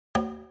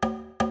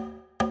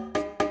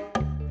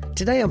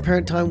Today on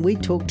Parent Time, we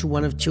talk to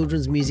one of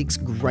children's music's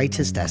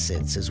greatest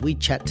assets as we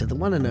chat to the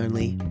one and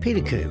only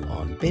Peter Coombe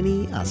on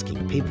Benny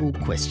Asking People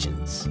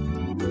Questions.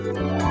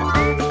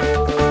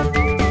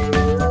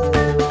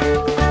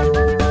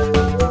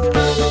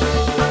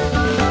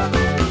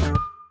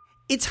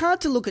 It's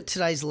hard to look at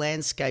today's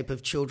landscape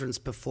of children's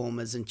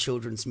performers and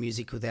children's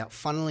music without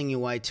funneling your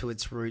way to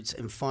its roots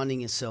and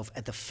finding yourself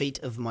at the feet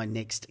of my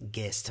next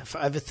guest.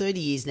 For over 30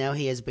 years now,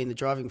 he has been the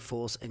driving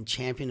force and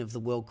champion of the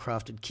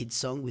well-crafted kids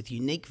song with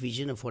unique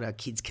vision of what our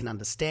kids can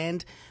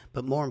understand,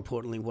 but more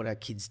importantly, what our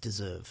kids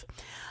deserve.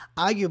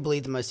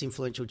 Arguably the most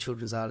influential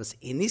children's artist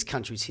in this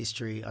country's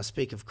history, I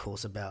speak, of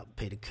course, about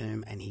Peter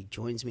Coombe, and he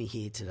joins me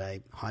here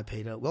today. Hi,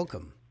 Peter.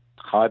 Welcome.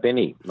 Hi,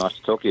 Benny. Nice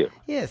to talk to you.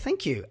 Yeah,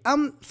 thank you.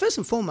 First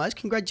and foremost,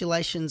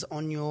 congratulations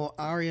on your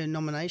ARIA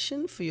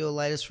nomination for your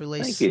latest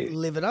release, Thank you.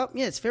 Live It Up.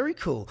 Yeah, it's very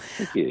cool.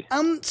 Thank you.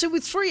 So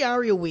with 3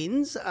 ARIA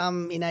wins,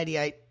 in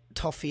 88,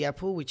 Toffee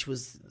Apple, which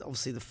was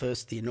obviously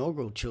the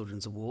inaugural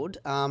children's award,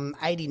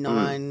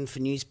 89 for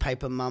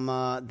Newspaper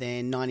Mama,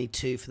 then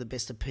 92 for the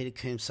Best of Peter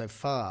Coombe so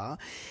far.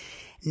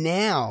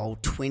 Now,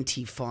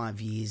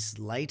 25 years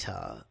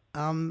later,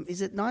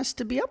 is it nice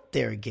to be up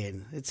there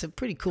again? It's a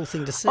pretty cool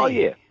thing to see. Oh,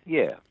 yeah.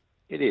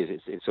 It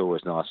is. It's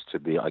always nice to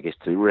be, I guess,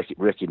 to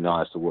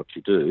recognise what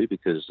you do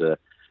because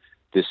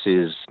this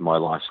is my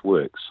life's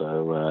work.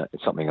 So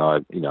it's something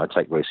I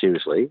take very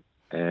seriously,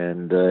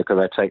 and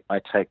because I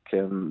take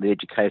the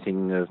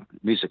educating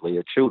musically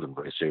of children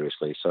very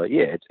seriously. So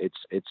yeah,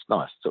 it's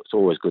nice. So it's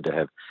always good to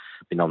have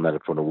been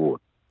nominated for an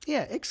award.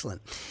 Yeah,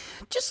 excellent.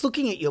 Just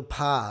looking at your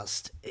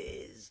past,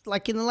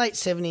 like in the late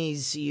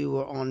 70s, you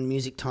were on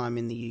Music Time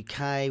in the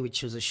UK,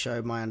 which was a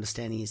show, my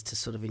understanding, is to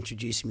sort of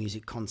introduce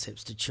music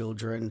concepts to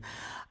children.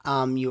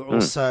 You were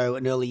also,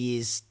 in early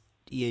years,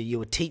 you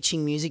were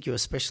teaching music. You were a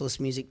specialist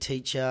music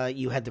teacher.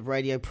 You had the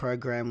radio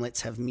program,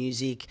 Let's Have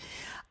Music.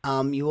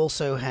 You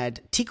also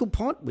had Tickle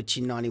Pot, which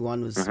in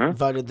 91 was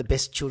voted the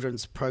best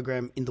children's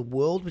program in the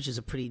world, which is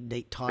a pretty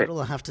neat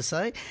title, I have to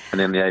say. And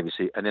then the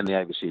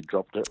ABC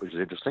dropped it, which is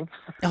interesting.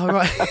 Oh,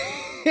 right.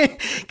 Very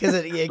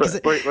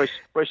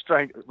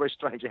strange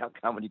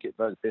outcome when you get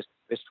voted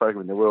best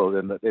program in the world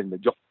and then the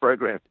job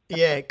program.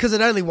 Yeah, because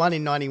it only won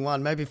in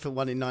 91. Maybe if it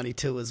won in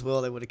 92 as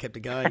well, they would have kept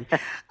it going.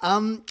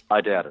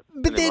 I doubt it.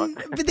 But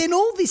then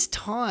all this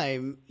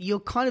time, your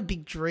kind of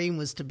big dream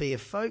was to be a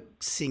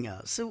folk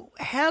singer. So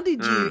how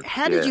did you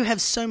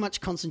have so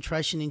much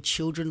concentration in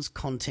children's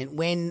content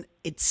when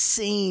it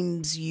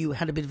seems you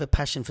had a bit of a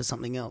passion for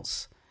something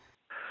else?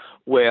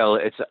 Well,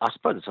 I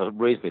suppose it's a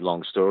reasonably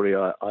long story.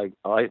 I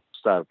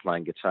started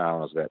playing guitar when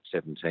I was about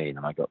 17,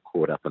 and I got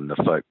caught up in the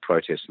folk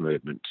protest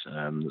movement.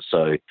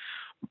 So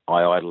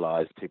I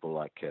idolised people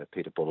like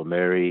Peter Paul and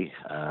Mary,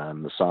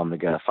 the Simon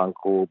and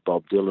Garfunkel,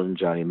 Bob Dylan,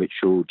 Joni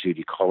Mitchell,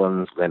 Judy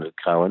Collins, Leonard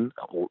Cohen,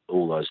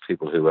 all those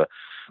people who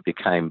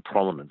became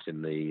prominent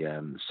in the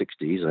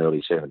 60s and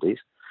early 70s.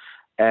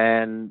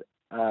 And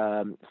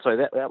so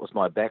that was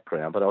my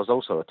background, but I was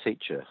also a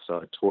teacher. So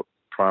I taught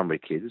primary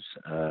kids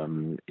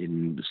starting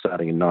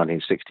in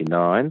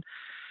 1969.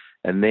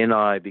 And then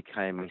I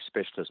became a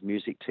specialist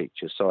music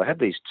teacher. So I had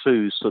these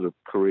two sort of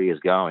careers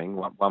going.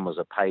 One was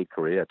a paid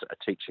career, a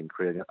teaching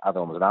career. The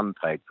other one was an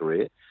unpaid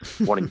career,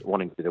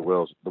 wanting to be the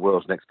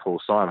world's next Paul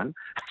Simon.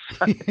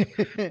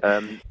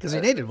 Because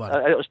he needed one.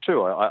 It was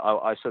true.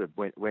 I sort of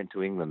went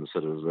to England,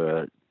 sort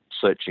of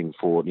searching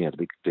for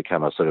to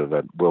become a sort of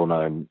a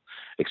well-known,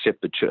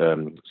 accepted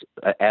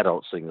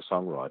adult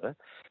singer-songwriter.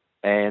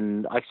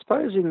 And I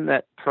suppose in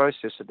that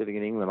process of living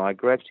in England, I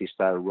gradually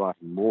started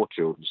writing more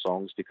children's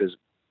songs because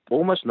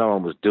almost no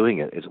one was doing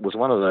it. It was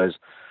one of those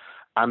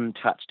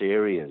untouched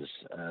areas.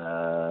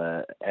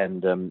 So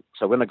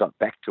when I got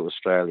back to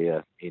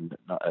Australia in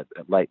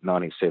late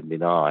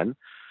 1979,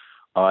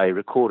 I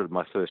recorded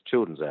my first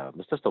children's album.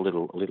 It's just a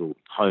little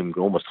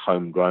almost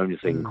homegrown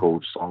thing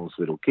called Songs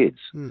for Little Kids.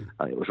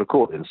 It was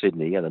recorded in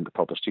Sydney and in the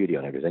proper studio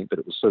and everything, but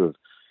it was sort of,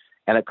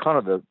 and it kind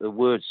of the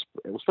words.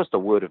 It was just a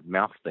word of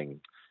mouth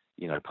thing.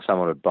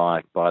 Someone would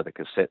buy the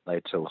cassette, they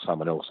tell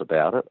someone else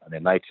about it, and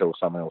then they tell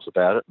someone else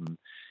about it, and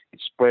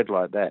it spread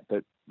like that.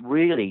 But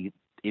really,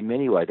 in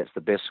many ways, that's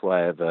the best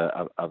way of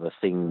a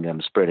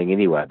thing spreading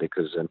anyway,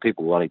 because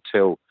people only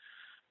tell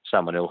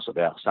someone else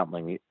about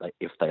something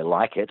if they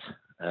like it,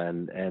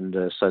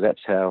 and so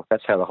that's how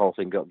the whole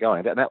thing got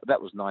going.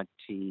 That was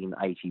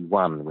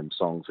 1981 when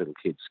Songs for Little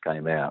Kids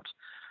came out.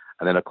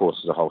 And then, of course,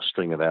 there's a whole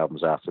string of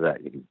albums after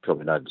that. You can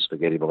probably know the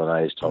Spaghetti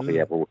Bolognese, Toffee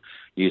Apple,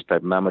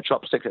 Newspaper Mama,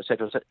 Chopstick,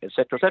 etc.,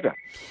 etc., etc.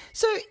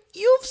 So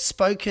you've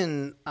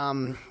spoken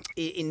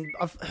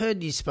I've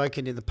heard you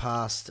spoken in the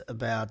past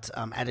about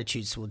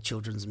attitudes toward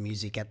children's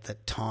music at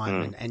that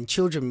time, and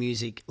children's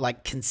music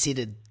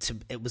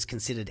it was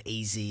considered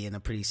easy and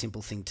a pretty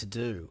simple thing to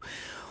do.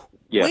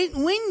 Yeah.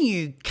 When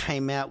you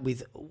came out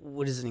with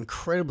what is an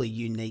incredibly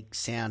unique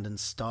sound and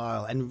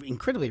style and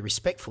incredibly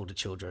respectful to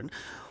children,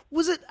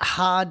 was it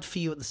hard for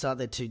you at the start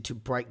there to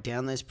break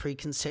down those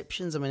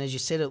preconceptions? I mean, as you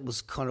said, it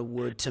was kind of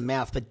word to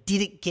mouth, but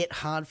did it get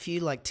hard for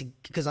you?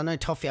 Because I know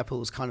Toffee Apple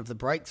was kind of the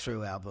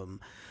breakthrough album.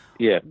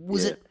 Yeah.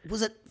 Was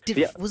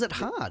yeah. was it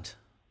hard?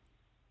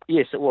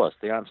 Yes, it was.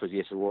 The answer is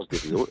yes, it was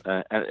difficult,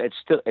 and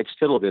it's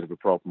still a bit of a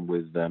problem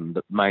with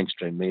the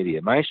mainstream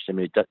media. Mainstream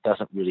media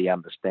doesn't really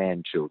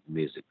understand children's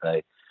music.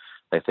 They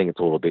think it's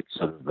all a bit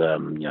sort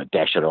of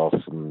dash it off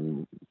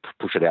and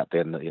push it out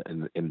there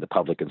in the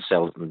public and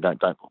sell it, and don't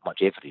put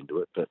much effort into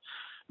it. But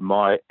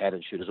my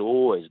attitude has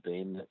always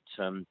been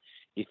that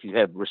if you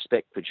have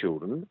respect for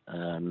children,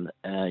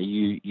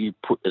 you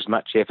put as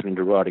much effort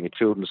into writing a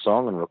children's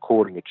song and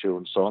recording a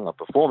children's song or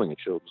performing a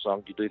children's song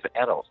as you do for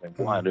adults. I mean,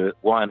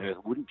 why on earth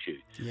wouldn't you?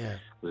 Yeah.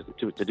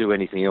 To do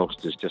anything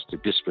else is just to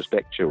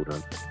disrespect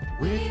children.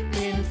 We've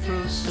been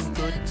through some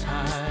good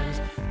times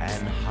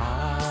and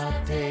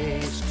hard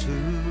days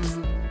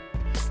too,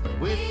 but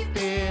we've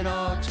been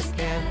all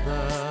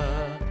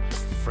together,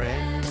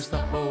 friends the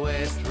whole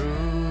way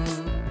through.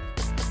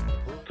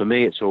 For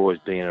me, it's always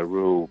been a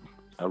real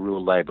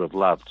labour of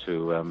love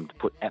to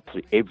put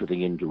absolutely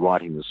everything into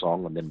writing the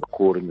song and then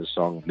recording the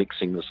song,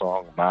 mixing the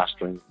song,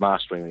 mastering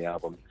the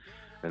album,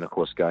 and of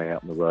course going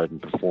out on the road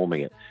and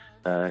performing it.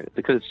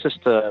 Because it's just,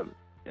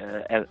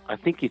 and I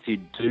think if you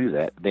do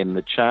that, then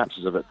the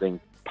chances of it being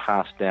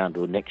passed down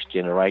to the next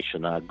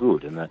generation are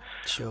good, and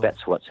Sure.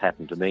 that's what's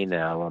happened to me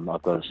now.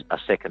 I've got a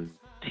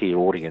second-tier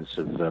audience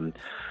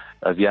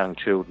of young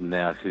children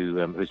now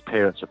whose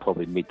parents are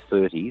probably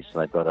mid-30s.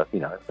 They've got a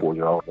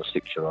 4-year-old and a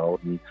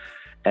 6-year-old,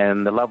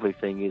 and the lovely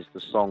thing is the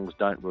songs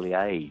don't really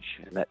age,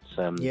 and that's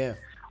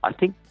I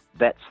think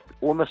that's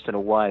almost in a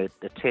way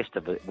a test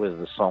of it, whether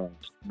the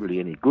song's really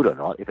any good or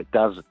not. If it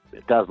does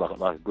like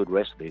a good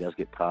recipe, it does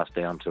get passed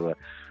down to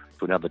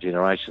another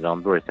generation.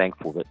 I'm very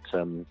thankful that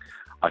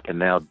I can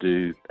now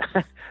do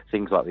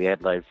things like the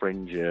Adelaide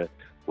Fringe,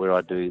 where I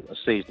do a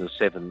season of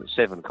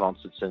seven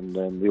concerts, and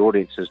the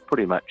audience is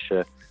pretty much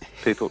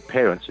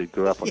parents who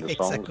grew up on the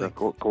songs, Exactly. and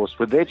of course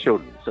with their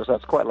children. So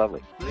it's quite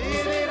lovely.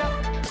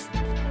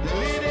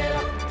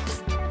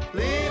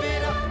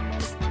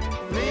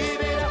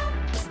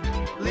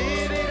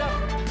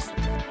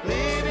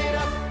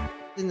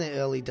 In the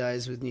early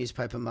days with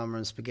Newspaper Mama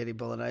and Spaghetti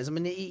Bolognese, I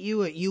mean, you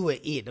were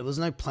it. There was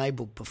no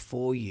playbook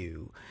before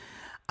you,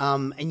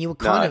 and you were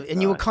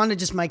kind of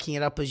just making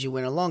it up as you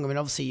went along. I mean,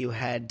 obviously you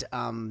had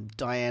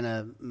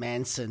Diana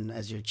Manson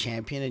as your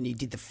champion, and you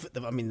did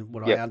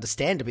I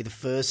understand to be the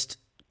first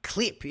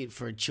clip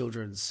for a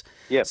children's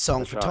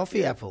song for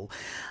Toffee Apple.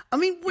 I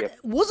mean,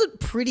 was it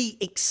pretty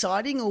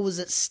exciting, or was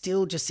it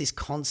still just this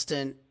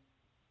constant,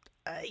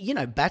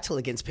 battle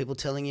against people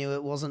telling you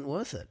it wasn't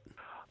worth it?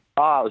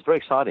 It was very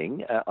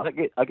exciting.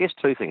 I guess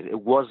two things.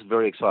 It was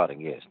very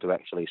exciting, yes, to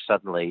actually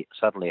suddenly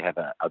have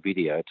a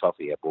video,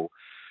 Toffee Apple,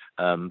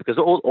 because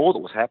all that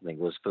was happening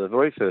was, for the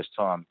very first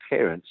time,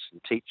 parents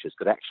and teachers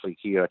could actually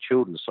hear a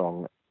children's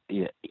song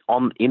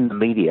in the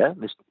media,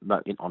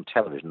 on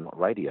television, not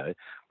radio,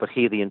 but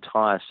hear the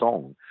entire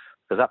song.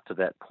 Because up to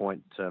that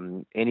point,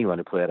 anyone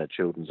who put out a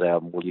children's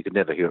album, well, you could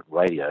never hear it on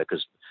radio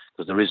because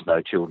there is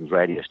no children's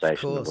radio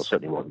station, or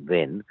certainly wasn't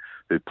then,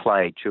 who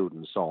played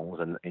children's songs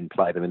and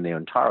played them in their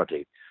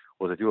entirety.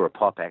 Whereas if you're a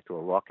pop act or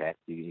a rock act,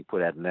 you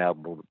put out an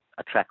album,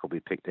 a track will be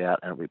picked out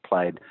and it'll be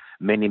played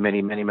many,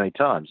 many, many, many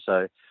times.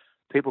 So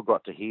people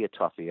got to hear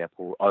Toffee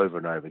Apple over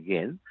and over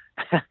again,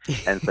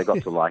 and they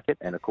got to like it.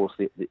 And of course,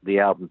 the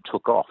album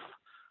took off.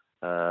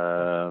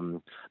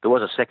 There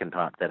was a second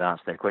part that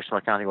answered that question. I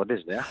can't think what it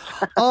is now.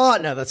 Oh,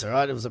 no, that's all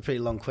right. It was a pretty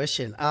long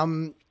question.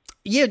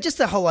 Just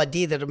the whole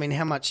idea that, I mean,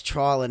 how much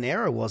trial and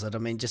error was it? I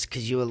mean, just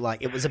because you were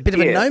like, it was a bit of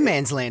a no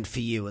man's land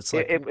for you. It's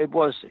like it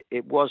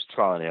was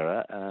trial and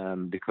error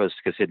because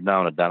no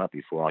one had done it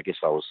before. I guess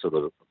I was sort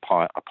of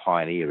a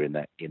pioneer in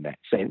that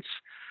sense.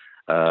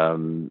 What I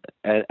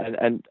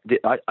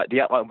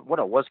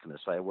was going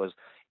to say was,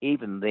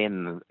 even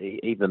then,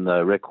 even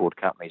the record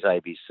companies,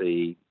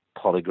 ABC,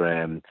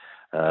 Polygram,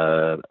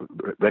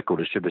 record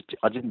distributors,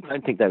 I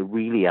don't think they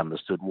really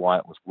understood why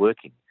it was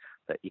working.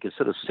 That you could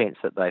sort of sense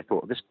that they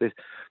thought this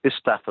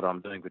stuff that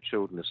I'm doing for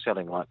children is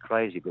selling like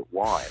crazy, but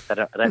why? They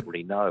don't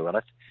really know. And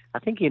I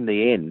think in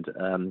the end,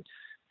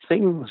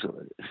 things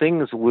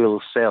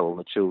will sell in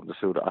the children's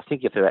field, I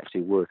think, if they're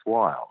actually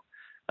worthwhile.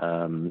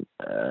 And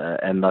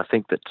I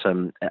think that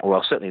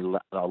certainly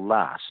they'll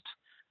last.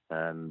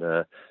 And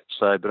but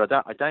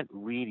I don't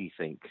really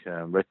think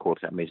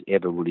record companies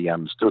ever really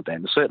understood that.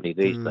 And certainly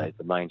these days,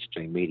 the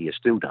mainstream media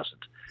still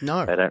doesn't.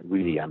 No, they don't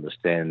really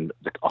understand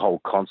the whole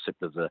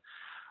concept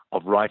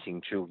of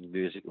writing children's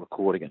music,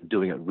 recording it, and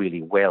doing it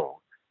really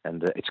well.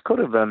 And it's kind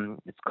of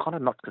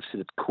not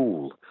considered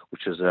cool,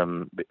 which is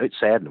it's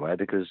sad in a way,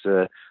 because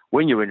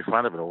when you're in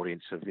front of an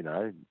audience of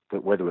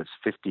whether it's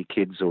 50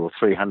 kids or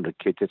 300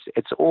 kids,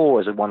 it's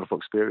always a wonderful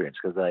experience,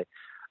 because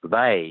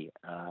they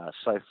are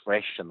so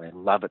fresh and they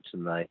love it,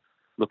 and they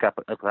look up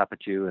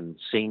at you and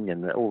sing,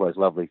 and all those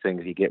lovely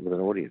things you get with an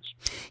audience.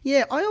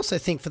 Yeah, I also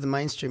think for the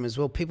mainstream as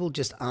well, people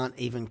just aren't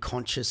even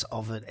conscious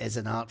of it as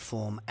an art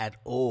form at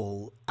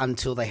all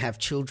until they have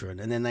children,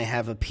 and then they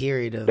have a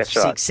period of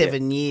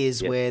 6-7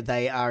 years where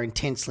they are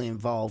intensely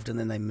involved, and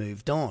then they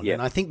moved on.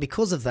 And I think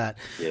because of that,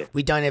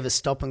 we don't ever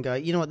stop and go,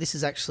 you know what, this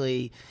is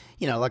actually,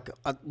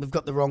 we've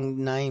got the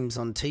wrong names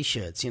on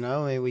T-shirts.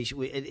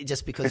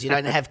 Just because you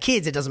don't have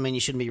kids, it doesn't mean you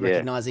shouldn't be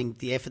recognising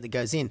the effort that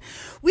goes in.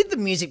 With the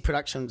music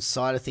production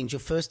side of things, your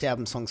first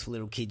album, Songs for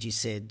Little Kids, you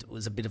said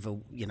was a bit of a,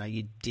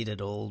 you did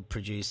it all,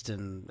 produced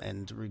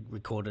and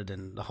recorded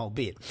and the whole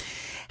bit.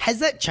 Has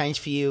that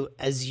changed for you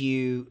as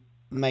you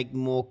make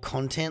more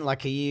content?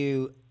 Like,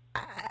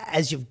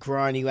 as you've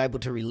grown, are you able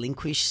to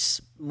relinquish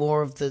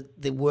more of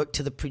the work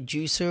to the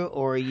producer,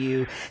 or are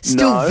you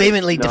still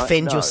vehemently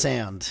defend your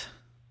sound?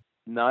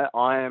 No,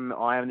 I am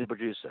the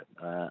producer.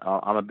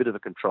 I'm a bit of a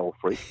control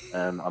freak.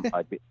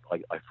 I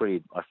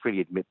freely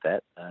admit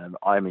that.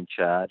 I'm in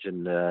charge,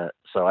 and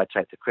so I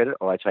take the credit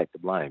or I take the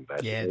blame,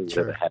 basically,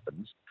 whatever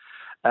happens.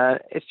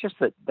 It's just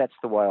that's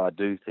the way I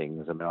do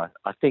things. I mean,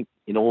 I think,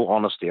 in all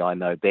honesty, I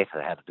know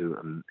better how to do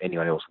it than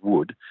anyone else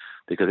would,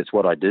 because it's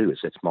what I do.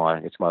 It's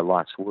my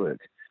life's work,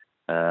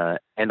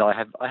 and I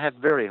have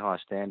very high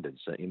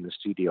standards in the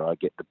studio. I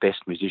get the best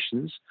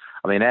musicians.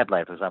 I mean,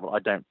 Adelaide, for example, I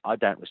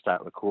don't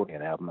start recording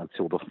an album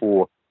until the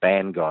 4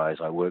 band guys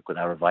I work with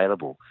are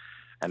available,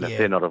 and if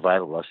they're not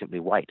available, I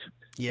simply wait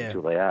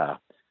until they are.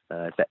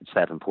 It's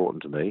that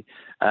important to me,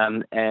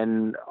 and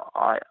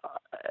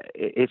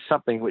it's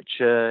something which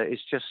is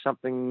just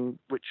something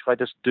which I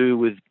just do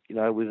with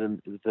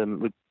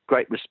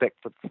great respect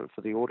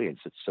for the audience.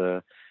 It's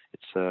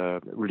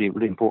really,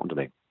 really important to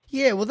me.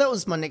 Yeah, well, that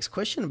was my next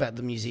question about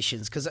the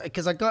musicians, because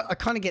I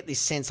kind of get this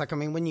sense, like, I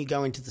mean, when you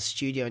go into the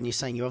studio and you're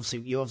saying you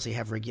obviously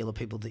have regular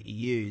people that you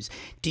use,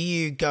 do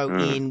you go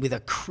in with a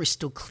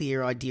crystal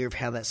clear idea of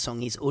how that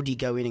song is, or do you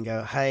go in and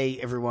go, hey,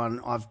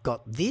 everyone, I've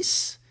got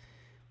this,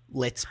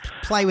 let's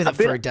play with it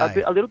for a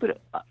day? A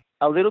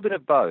little bit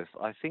of both.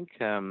 I think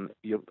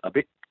you're a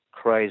bit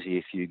crazy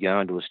if you go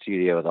into a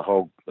studio with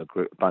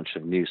a bunch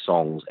of new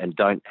songs and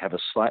don't have a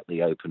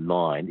slightly open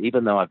mind,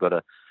 even though I've got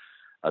a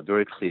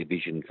very clear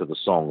vision for the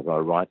songs. I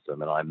write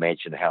them and I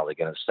imagine how they're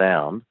going to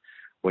sound.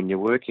 When you're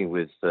working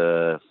with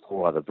 4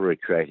 other very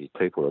creative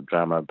people, a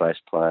drummer, bass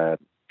player,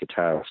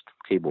 guitarist,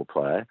 keyboard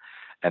player,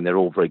 and they're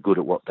all very good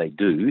at what they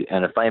do,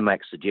 and if they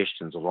make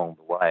suggestions along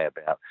the way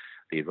about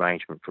the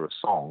arrangement for a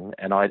song,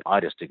 and I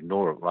just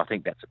ignore it, well, I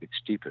think that's a bit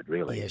stupid,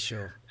 really. Yeah,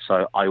 sure.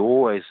 So I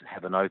always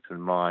have an open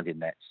mind in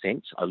that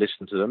sense. I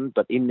listen to them,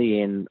 but in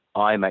the end,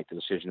 I make the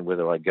decision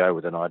whether I go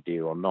with an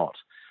idea or not.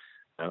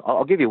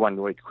 I'll give you one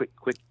very quick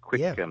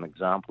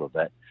example of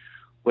that.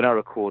 When I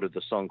recorded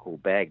the song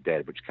called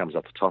Baghdad, which comes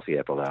off the Toffee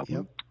Apple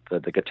album, the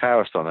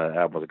guitarist on that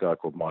album was a guy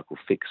called Michael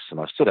Fix, and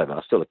I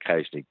still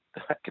occasionally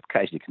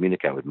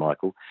communicate with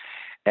Michael.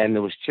 And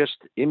there was just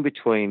in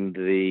between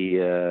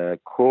the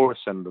chorus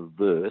and the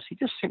verse, he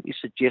just simply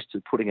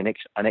suggested putting an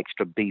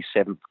extra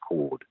B7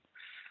 chord,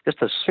 just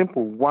a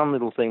simple one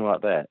little thing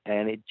like that,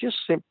 and it just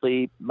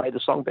simply made the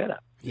song better.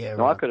 Yeah,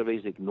 now, I could have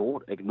easily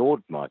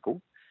ignored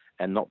Michael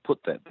and not put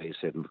that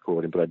B7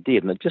 chord in, but I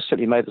did, and it just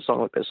simply made the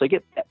song look better. So you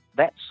get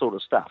that sort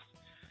of stuff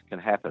can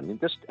happen,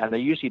 and they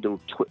usually do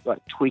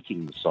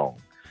tweaking the song.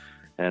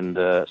 And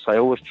so I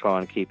always try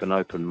and keep an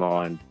open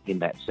mind in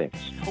that sense.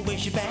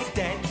 Where's your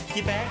Baghdad?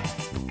 You're back.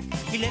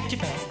 You left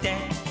your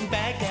Baghdad in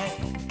Baghdad.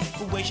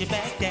 Where's your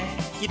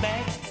Baghdad? You're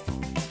back.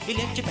 You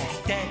left your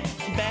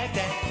Baghdad in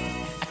Baghdad.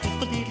 I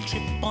took a little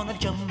trip on a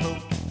jumbo.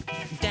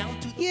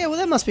 Yeah, well,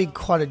 that must be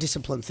quite a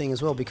disciplined thing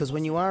as well, because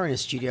when you are in a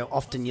studio,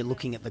 often you're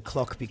looking at the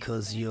clock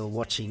because you're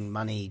watching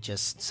money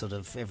just sort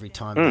of every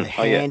time the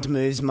hand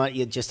moves,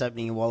 you're just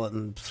opening your wallet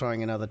and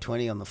throwing another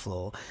 20 on the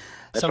floor.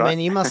 That's so, right. I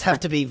mean, you must have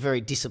to be very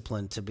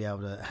disciplined to be able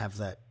to have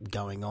that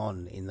going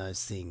on in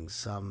those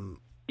things.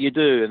 You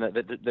do, and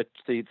the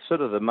sort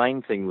of the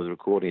main thing with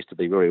recording is to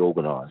be very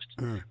organised,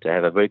 to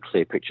have a very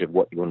clear picture of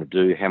what you want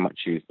to do, how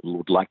much you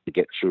would like to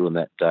get through in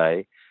that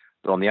day.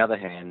 But on the other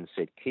hand,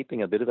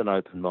 keeping a bit of an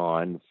open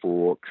mind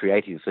for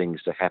creative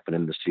things to happen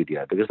in the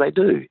studio, because they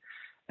do.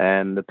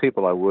 And the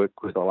people I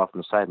work with, I'll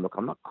often say to them, look,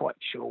 I'm not quite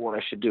sure what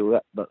I should do,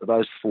 but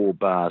those 4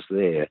 bars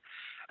there.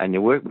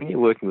 And when you're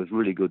working with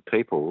really good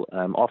people,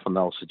 often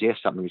they'll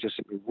suggest something that just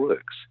simply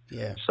works.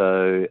 Yeah.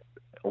 So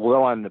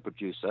although I'm the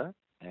producer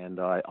and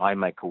I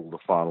make all the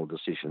final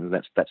decisions,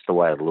 that's the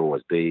way it'll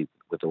always be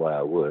with the way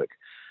I work.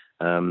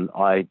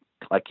 I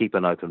keep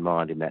an open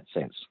mind in that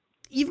sense.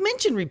 You've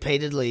mentioned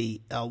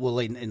repeatedly,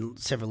 in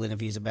several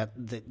interviews, about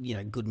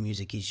that good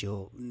music is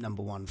your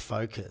number one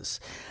focus.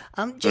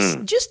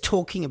 Just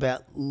talking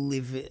about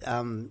Live It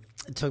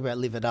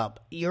Up.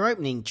 Your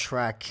opening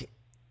track,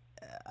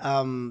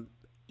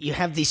 you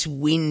have this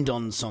wind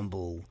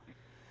ensemble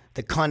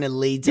that kind of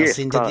leads us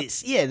into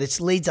this. Yeah, this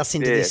leads us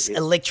into this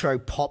electro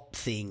pop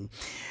thing.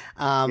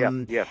 How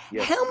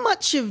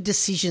much of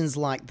decisions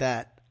like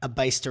that are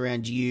based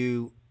around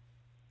you?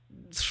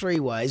 3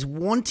 ways: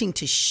 wanting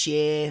to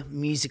share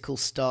musical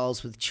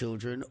styles with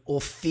children,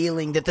 or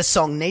feeling that the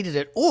song needed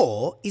it,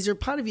 or is there a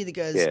part of you that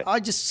goes,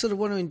 I just sort of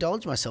want to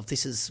indulge myself,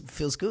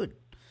 feels good?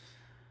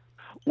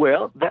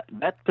 Well,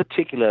 that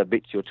particular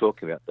bit you're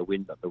talking about, the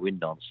wind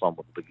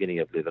ensemble at the beginning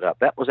of Live It Up,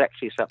 that was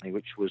actually something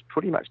which was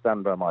pretty much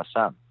done by my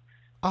son.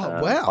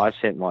 Oh, wow. I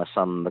sent my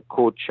son the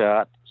chord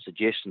chart,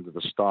 suggestions of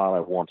the style I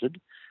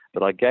wanted,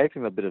 But I gave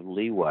him a bit of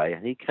leeway,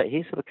 and he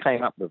sort of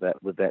came up with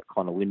that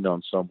kind of wind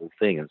ensemble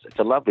thing. It's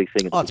a lovely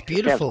thing. It's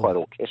beautiful. It sounds quite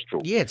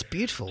orchestral. Yeah, it's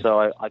beautiful.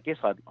 So I guess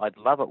I'd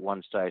love at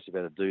one stage to be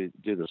able to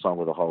do the song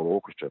with a whole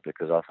orchestra,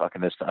 because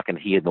I can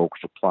hear the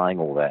orchestra playing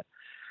all that.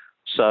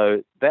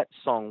 So that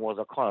song was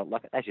a kind of,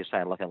 like, as you're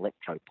saying, like an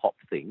electro pop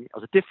thing. It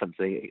was a different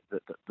thing.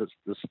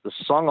 The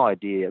song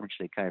idea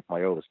originally came from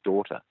my eldest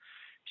daughter.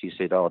 She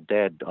said, "Oh,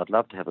 Dad, I'd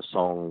love to have a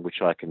song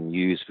which I can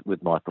use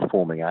with my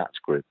performing arts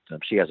group."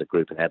 She has a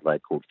group in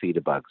Adelaide called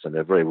Feeder Bugs, and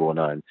they're a very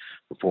well-known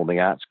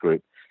performing arts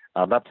group.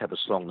 I'd love to have a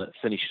song that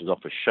finishes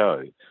off a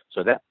show.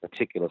 So that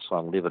particular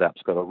song, Live It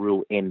Up's got a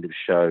real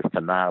end-of-show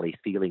finale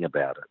feeling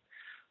about it.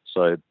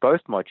 So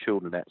both my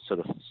children, in that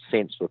sort of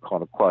sense, were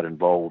kind of quite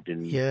involved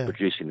in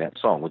producing that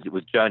song, with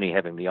Joni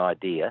having the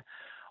idea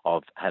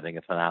of having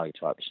a finale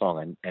type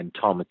song, and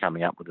Tom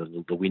coming up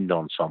with the wind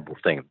ensemble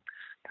thing.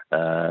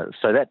 So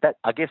that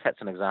I guess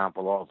that's an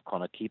example of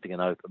kind of keeping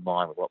an open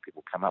mind with what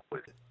people come up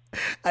with.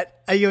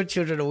 Are your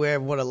children aware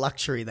of what a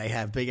luxury they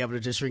have, being able to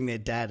just ring their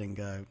dad and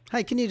go,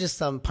 "Hey, can you just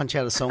punch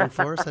out a song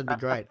for us? That'd be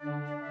great."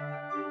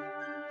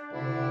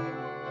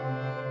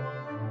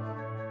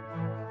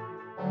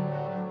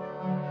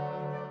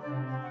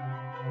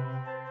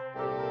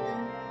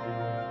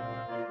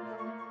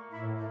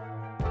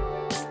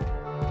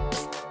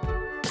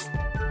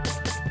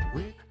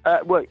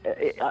 Well,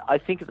 I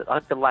think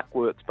that the luck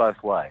works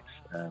both ways.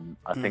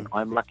 I think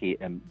I'm lucky,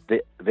 and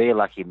they're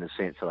lucky in the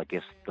sense that I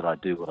guess that I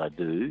do what I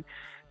do,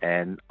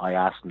 and I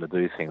ask them to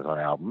do things on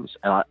albums.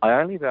 And I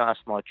only ever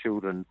ask my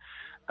children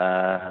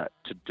to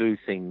do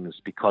things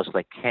because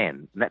they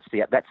can. And that's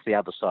the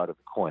other side of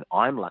the coin.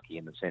 I'm lucky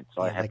in the sense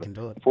that I have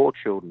 4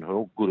 children who are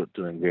all good at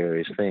doing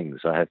various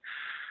things. I have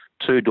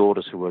 2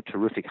 daughters who are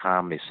terrific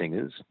harmony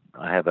singers.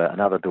 I have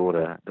another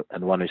daughter,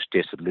 and one who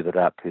suggested Live It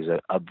Up, who's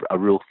a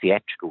real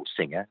theatrical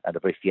singer and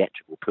a very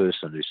theatrical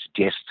person who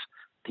suggests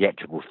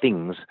theatrical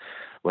things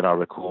when I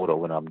record or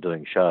when I'm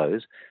doing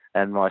shows.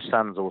 And my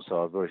son's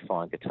also a very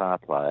fine guitar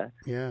player,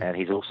 and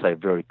he's also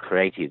very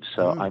creative.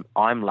 So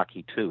I'm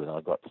lucky too, and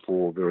I've got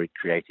 4 very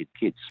creative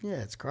kids. Yeah,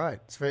 it's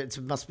great.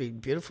 It must be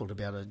beautiful to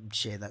be able to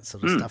share that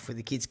sort of stuff with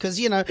the kids, because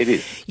you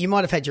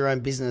might have had your own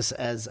business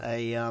as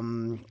as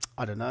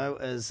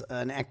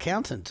an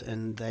accountant,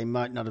 and they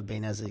might not have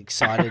been as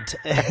excited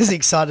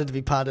to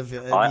be part of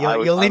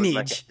your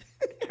lineage.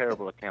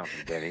 Terrible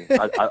accountant, Danny.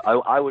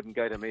 I wouldn't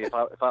go to me if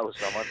I was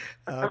someone.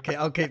 Okay,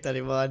 I'll keep that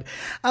in mind.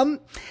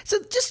 So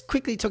just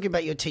quickly talking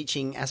about your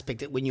teaching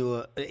aspect when you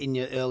were in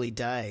your early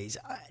days.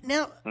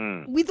 Now,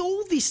 with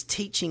all this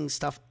teaching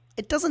stuff,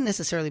 it doesn't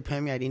necessarily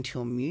permeate into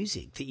your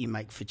music that you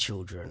make for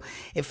children.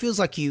 It feels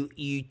like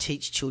you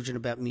teach children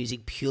about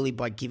music purely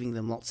by giving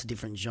them lots of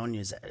different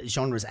genres,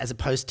 as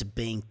opposed to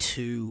being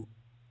too,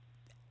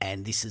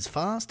 and this is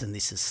fast and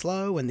this is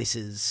slow and this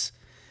is...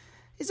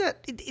 Is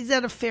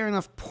that a fair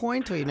enough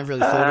point, or you never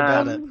really thought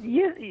about it?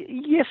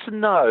 Yes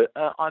and no.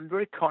 I'm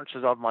very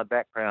conscious of my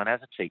background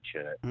as a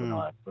teacher when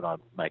I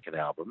make an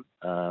album.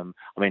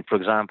 For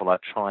example, I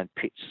try and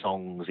pitch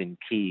songs in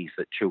keys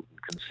that children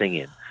can sing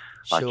in.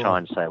 Sure. I try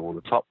and say, well,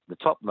 the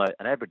top note,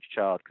 an average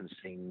child can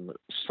sing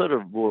sort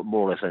of more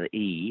or less an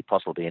E,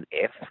 possibly an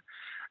F,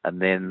 and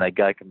then they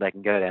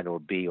can go down to a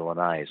B or an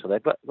A. So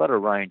they've got a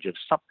range of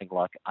something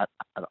like an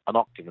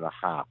octave and a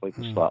half, or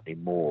even slightly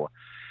more.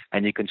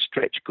 And you can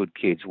stretch good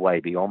kids way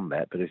beyond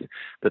that.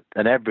 But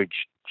an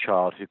average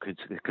child who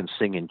can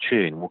sing in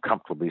tune will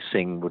comfortably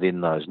sing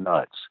within those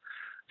notes.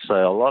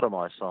 So a lot of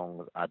my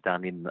songs are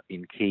done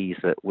in keys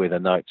where the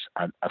notes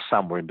are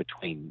somewhere in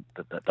between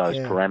those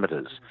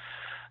parameters.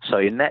 So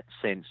in that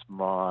sense,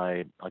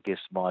 I guess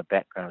my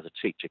background as a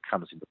teacher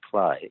comes into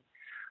play.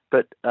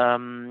 But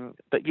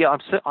yeah,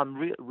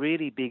 I'm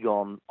really big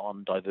on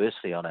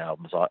diversity on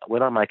albums.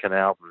 When I make an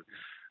album.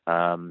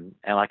 And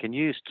I can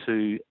use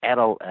 2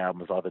 adult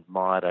albums I've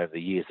admired over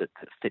the years that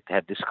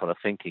have this kind of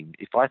thinking.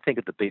 If I think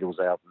of the Beatles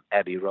album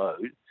Abbey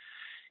Road,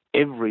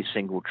 every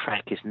single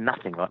track is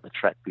nothing like the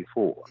track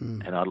before.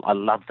 And I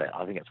love that.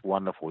 I think it's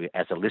wonderful.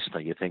 As a listener,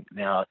 you think,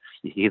 now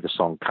you hear the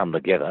song come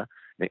together,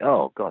 you think,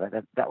 oh, God,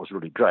 that was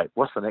really great.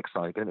 What's the next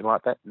song? Is it going to be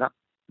like that? No,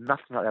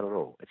 nothing like that at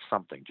all. It's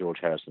something, George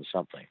Harrison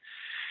something.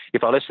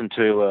 If I listen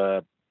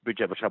to Bridge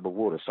Over Troubled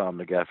Water,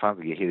 Simon &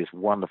 Garfunkel, you hear this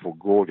wonderful,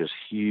 gorgeous,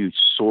 huge,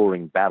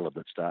 soaring ballad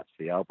that starts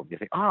the album. You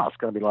think, it's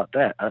going to be like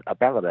that, a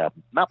ballad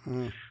album. No,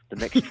 the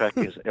next track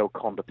is El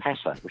Conde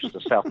Pasa, which is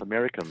a South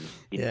American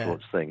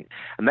influence thing.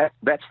 And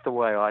that's the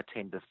way I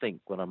tend to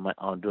think when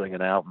I'm doing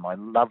an album. I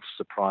love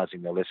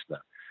surprising the listener,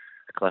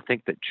 because I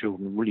think that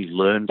children really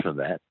learn from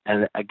that.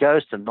 And it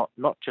goes to not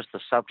just the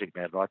subject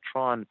matter. I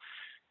try and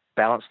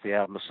balance the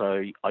album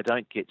so I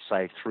don't get,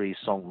 say, 3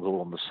 songs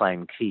all on the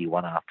same key,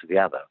 one after the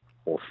other,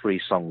 or 3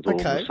 songs all in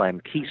the same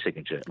key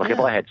signature. Like if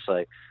I had,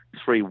 say,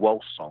 3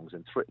 waltz songs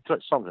and 3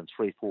 songs in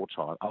 3/4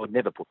 time, I would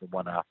never put them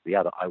one after the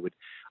other. I would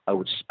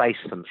space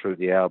them through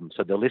the album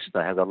so the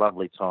listener has a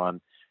lovely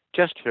time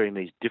just hearing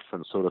these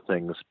different sort of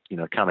things,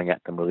 coming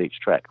at them with each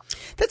track.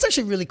 That's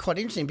actually really quite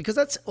interesting, because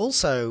that's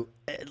also,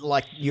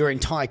 like your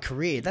entire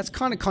career, that's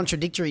kind of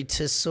contradictory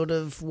to sort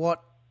of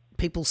what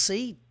people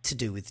see to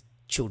do with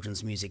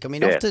children's music. I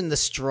mean, often the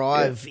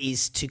strive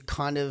is to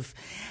kind of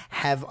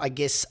have, I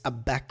guess, a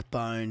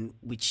backbone,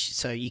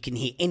 so you can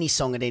hear any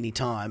song at any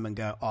time and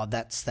go, oh,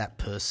 that's that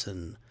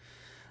person.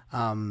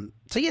 So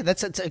yeah,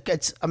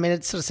 it's. I mean,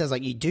 it sort of sounds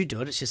like you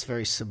do it. It's just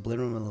very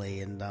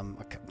subliminally, and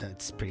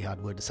it's a pretty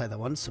hard word to say, that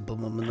one,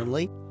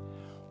 subliminally.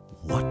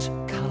 What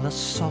colour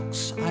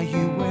socks are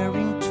you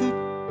wearing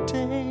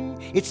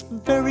today? It's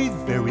very,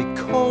 very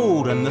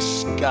cold and the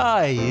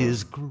sky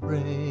is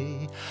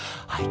grey.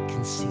 I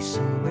can see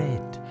some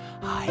red,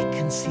 I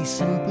can see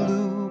some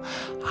blue,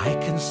 I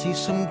can see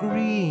some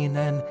green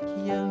and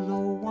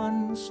yellow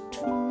ones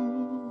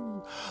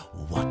too.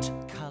 What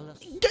colour?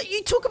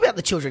 You talk about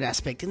the children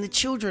aspect, and the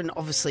children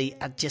obviously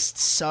are just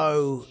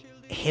so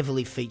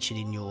heavily featured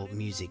in your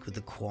music with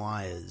the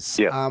choirs.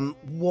 Yeah.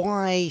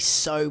 Why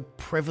so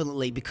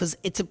prevalently? Because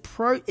it's an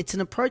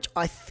approach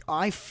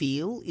I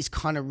feel is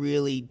kind of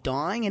really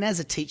dying. And as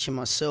a teacher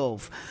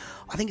myself,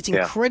 I think it's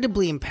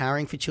incredibly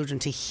empowering for children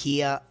to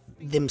hear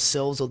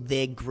themselves or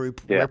their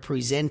group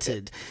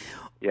represented.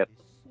 Yep.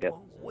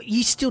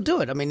 You still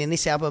do it. I mean, in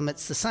this album,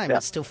 it's the same.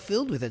 It's still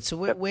filled with it. So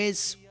where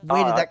did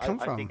that come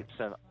from? I think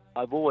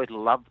I've always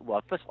loved.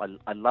 Well, first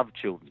I love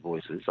children's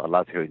voices. I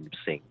love hearing them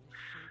sing.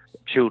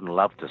 Children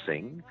love to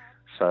sing,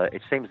 so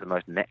it seems the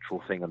most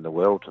natural thing in the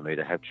world to me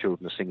to have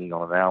children singing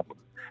on an album.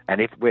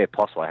 And if, where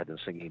possible, I had them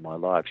singing in my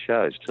live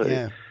shows too.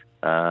 Yeah.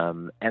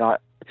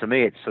 To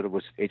me,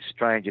 it's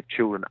strange if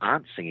children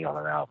aren't singing on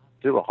an album.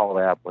 Do a whole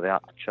album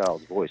without a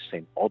child's voice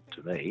seems odd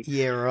to me.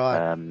 Yeah,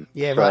 right.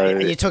 Right.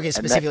 And you're talking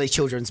specifically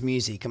children's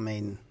music. I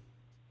mean,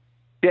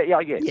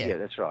 yeah,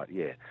 that's right.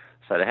 Yeah.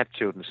 So to have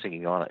children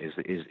singing on it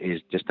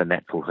is just a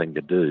natural thing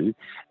to do,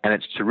 and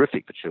it's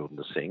terrific for children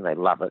to sing. They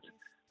love it.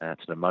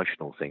 It's an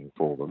emotional thing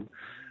for them.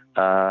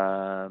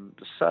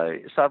 So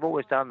I've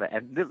always done that,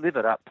 and Live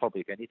It Up probably,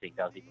 if anything,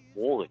 does even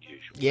more than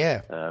usual.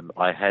 Yeah.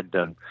 I had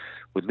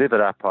with Live It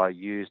Up, I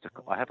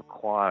have a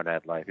choir in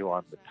Adelaide who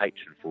I'm the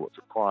patron for. It's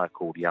a choir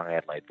called Young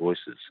Adelaide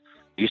Voices.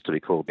 It used to be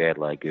called the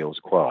Adelaide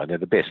Girls Choir. They're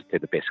the best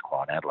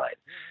choir in Adelaide.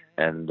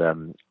 And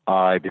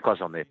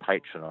because I'm their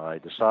patron, I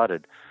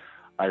decided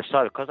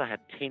because I had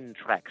 10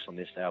 tracks on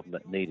this album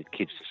that needed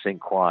kids to sing,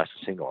 choirs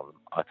to sing on,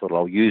 I thought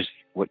I'll use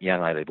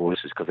Young Adelaide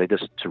Voices because they're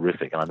just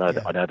terrific. And I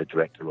know the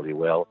director really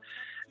well,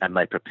 and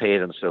they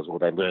prepare themselves, or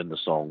they learn the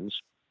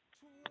songs.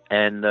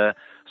 And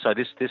so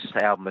this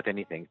album, if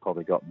anything,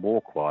 probably got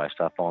more choir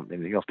stuff on than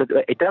anything else. But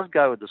it does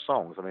go with the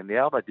songs. I mean, the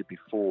album I did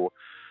before,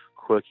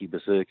 Quirky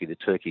Berserky, the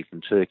Turkey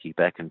from Turkey,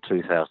 back in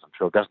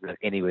 2012, doesn't have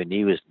anywhere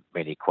near as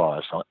many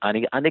choir songs. I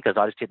think because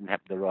I just didn't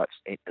have the right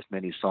as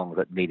many songs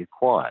that needed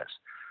choirs.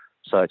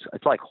 So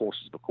it's like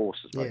horses for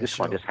courses. But this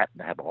one just happened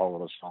to have a whole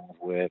lot of songs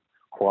where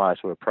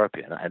choirs were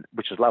appropriate, and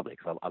which is lovely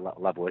because I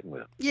love working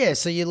with it. Yeah,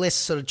 so you're less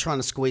sort of trying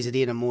to squeeze it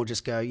in and more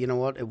just go, you know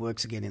what, it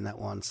works again in that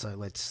one, so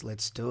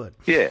let's do it.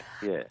 Yeah.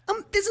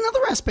 There's another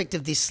aspect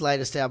of this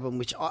latest album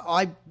which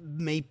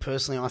me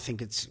personally, I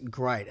think it's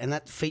great, and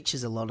that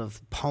features a lot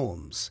of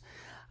poems.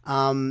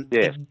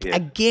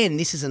 Again,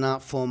 this is an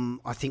art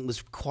form I think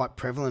was quite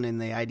prevalent in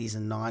the 80s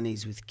and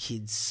 90s with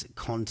kids'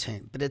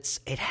 content, but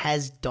it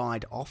has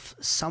died off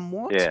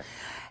somewhat. Yeah.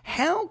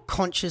 How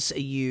conscious are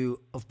you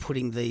of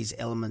putting these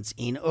elements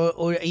in,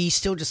 or are you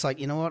still just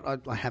like, you know what,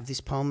 I have this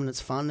poem and it's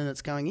fun and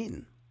it's going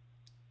in?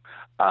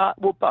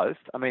 Well, both.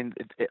 I mean,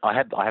 I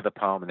have a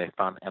poem and they're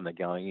fun and they're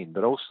going in,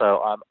 but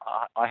also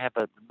I have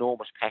an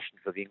enormous passion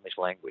for the English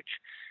language,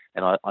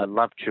 and I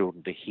love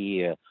children to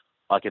hear.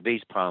 Like a lot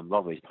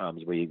of these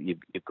poems where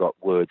you've got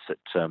words that,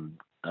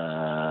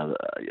 the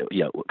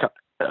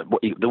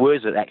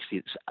words that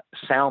actually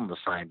sound the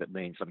same but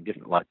mean something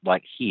different,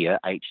 like here,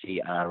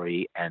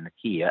 H-E-R-E, and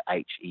here,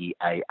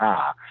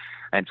 H-E-A-R.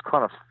 And it's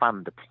kind of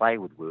fun to play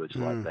with words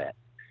like that.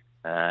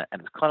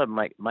 And it kind of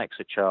makes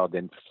a child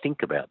then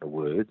think about the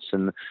words.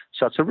 And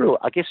so it's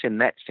I guess in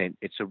that sense,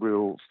 it's a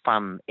real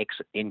fun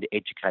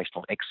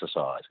educational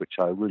exercise, which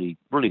I really,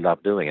 really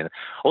love doing. And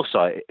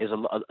also, there's a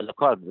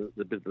kind of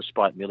a bit of the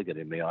Spike Milligan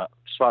in me.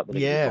 Spike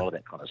Milligan did a lot of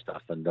that kind of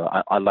stuff. And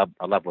I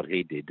love what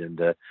he did.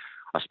 And I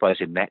suppose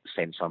in that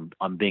sense,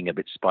 I'm being a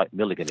bit Spike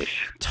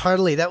Milligan-ish.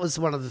 Totally. That was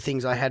one of the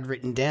things I had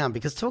written down,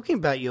 because talking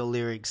about your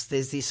lyrics,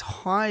 there's this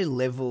high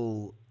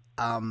level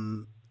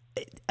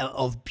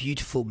of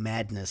beautiful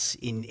madness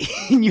in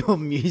your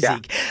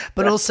music,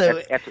 but also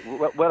that's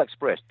well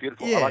expressed.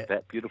 Beautiful. Yeah, I like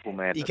that. Beautiful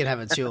madness. You can have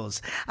it's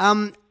yours.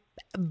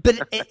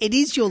 But it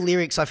is your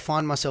lyrics I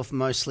find myself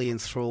mostly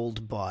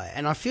enthralled by.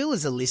 And I feel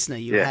as a listener,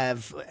 you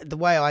have, the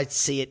way I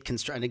see it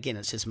constructed, again,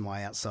 it's just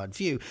my outside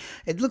view,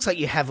 it looks like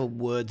you have a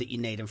word that you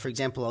need. And for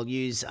example, I'll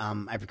use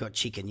apricot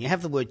chicken. You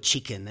have the word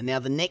chicken, and now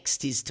the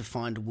next is to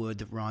find a word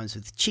that rhymes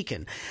with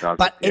chicken.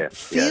 But it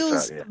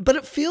feels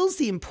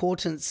the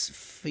importance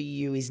for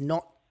you is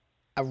not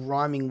a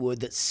rhyming word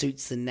that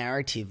suits the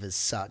narrative as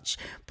such,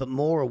 but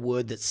more a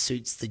word that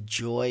suits the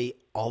joy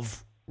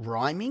of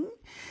rhyming.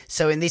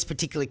 So in this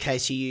particular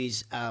case, you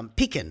use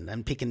pickin',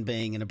 and pickin'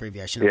 being an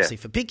abbreviation obviously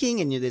for picking,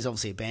 and there's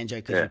obviously a banjo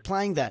because you're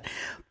playing that.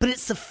 But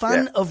it's the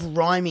fun of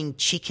rhyming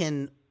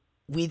chicken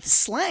with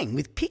slang,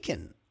 with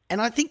pickin'.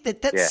 And I think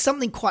that's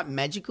something quite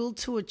magical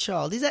to a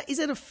child. Is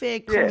that a fair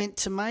comment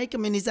to make? I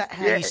mean, is that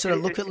how you sort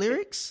of look at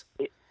lyrics?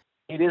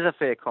 It is a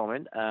fair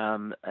comment,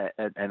 and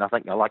I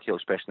think I like your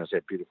expression. I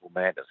said "beautiful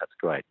madness." That's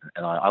great,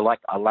 and I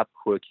love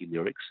quirky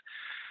lyrics.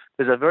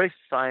 There's a very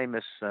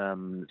famous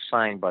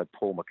saying by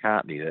Paul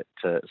McCartney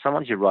that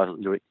sometimes you write a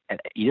lyric and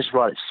you just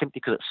write it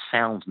simply because it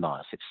sounds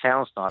nice. It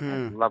sounds nice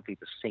and lovely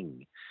to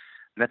sing.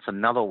 And that's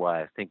another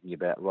way of thinking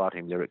about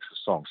writing lyrics for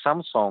songs.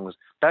 Some songs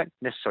don't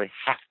necessarily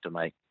have to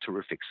make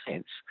terrific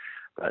sense,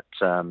 but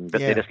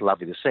they're just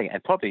lovely to sing.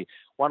 And probably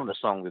one of the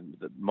songs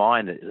that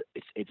mine,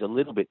 it's a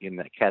little bit in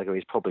that category,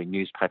 is probably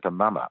Newspaper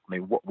Mama. I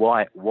mean,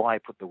 why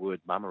put the word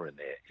mama in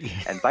there?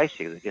 And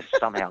basically, it just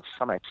somehow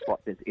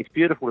it's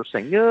beautiful to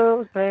sing.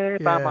 Newspaper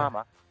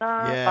Mama.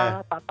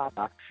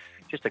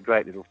 Just a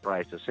great little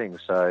phrase to sing.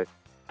 So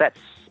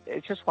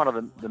it's just one of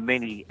the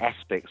many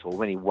aspects or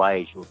many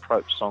ways you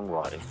approach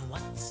songwriting.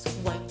 What's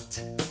white?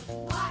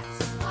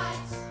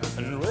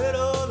 And red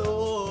all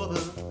over.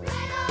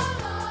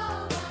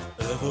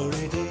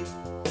 Every day.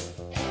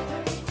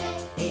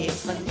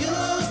 It's the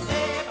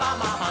newspaper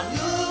mama,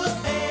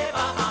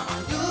 newspaper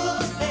mama,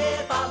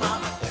 newspaper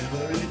mama.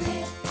 Every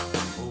day.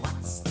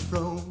 What's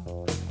thrown?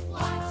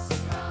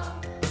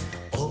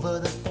 Over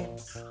the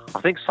fence.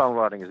 I think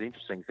songwriting is an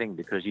interesting thing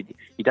because you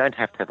don't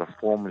have to have a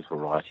formula for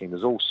writing.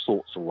 There's all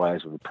sorts of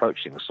ways of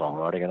approaching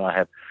songwriting, and I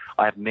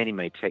have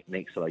many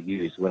techniques that I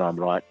use when I'm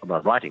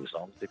writing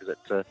songs because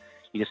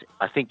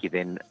I think you're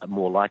then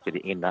more likely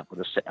to end up with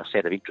a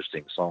set of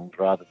interesting songs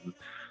rather than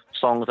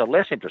songs that are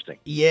less interesting.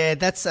 Yeah,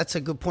 that's a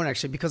good point,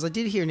 actually, because I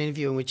did hear an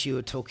interview in which you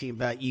were talking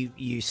about,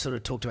 you sort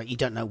of talked about you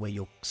don't know where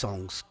your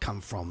songs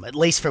come from, at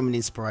least from an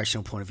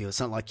inspirational point of view. It's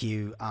not like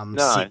you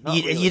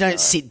you don't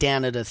sit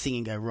down at a thing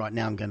and go, right,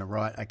 now I'm going to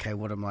write, okay,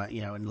 what am I,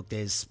 and look,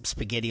 there's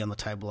spaghetti on the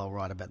table, I'll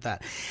write about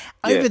that.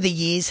 Over the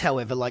years,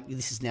 however, like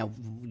this is now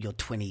your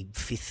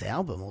 25th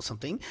album or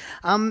something,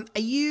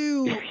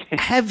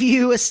 have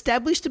you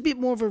established a bit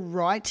more of a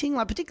writing,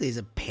 like particularly as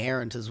a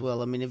parent as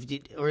well? I mean,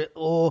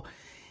 or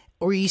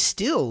are you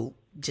still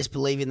just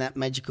believe in that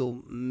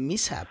magical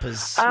mishap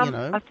as,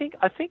 I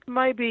think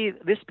maybe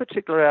this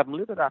particular album,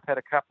 Live It Up, had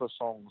a couple of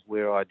songs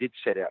where I did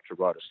set out to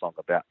write a song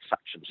about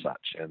such and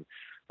such. And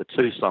the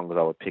two songs that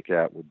I would pick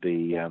out would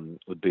be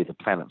the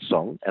Planet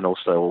song and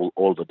also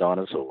All the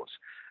Dinosaurs.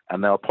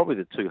 And they were probably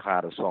the two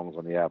hardest songs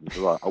on the album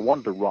to write.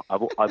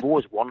 I've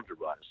always wanted to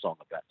write a song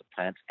about the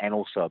planets and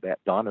also about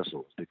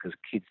dinosaurs because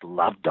kids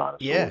love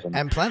dinosaurs. Yeah,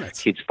 and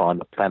planets. Kids find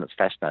the planets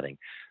fascinating.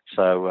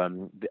 So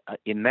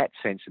in that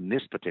sense, in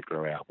this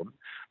particular album,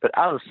 but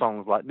other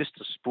songs like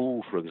Mr.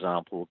 Spool, for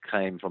example,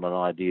 came from an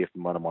idea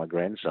from one of my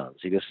grandsons.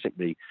 He just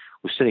simply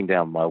was sitting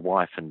down with my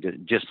wife and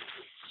just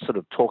sort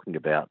of talking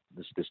about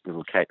this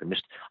little cat.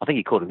 I think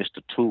he called it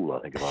Mr. Tool, I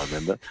think, if I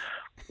remember.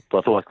 But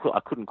I thought I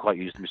couldn't quite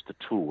use Mr.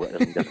 Tool.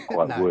 It doesn't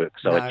quite work.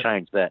 So I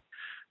changed that.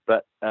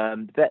 But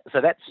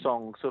that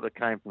song sort of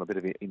came from a bit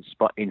of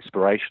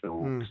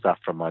inspirational stuff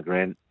from my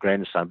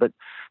grandson. But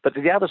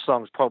the other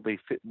songs probably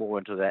fit more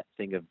into that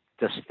thing of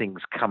just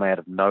things come out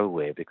of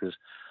nowhere because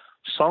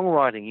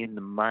songwriting in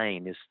the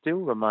main still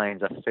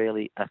remains a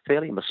fairly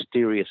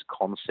mysterious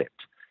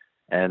concept.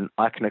 And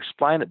I can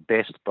explain it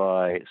best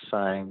by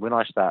saying when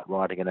I start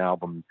writing an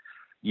album,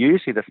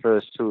 usually the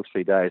first 2 or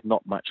 3 days,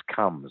 not much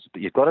comes.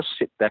 But you've got to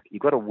sit back,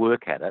 you've got to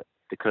work at it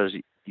because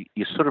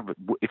you sort of,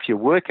 if you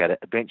work at it,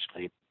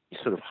 eventually you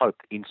sort of hope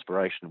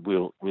inspiration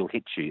will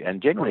hit you. And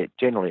generally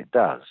it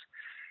does.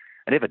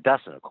 And if it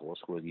doesn't, of course,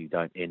 well, you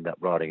don't end up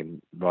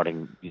writing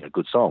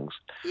good songs.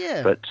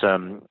 Yeah. But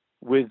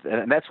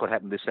and that's what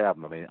happened with this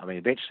album. I mean,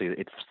 eventually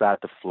it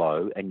started to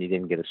flow, and you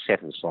then get a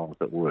set of songs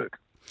that work.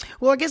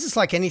 Well, I guess it's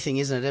like anything,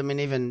 isn't it? I mean,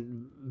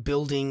 even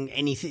building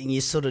anything,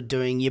 you're sort of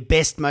doing your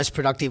best, most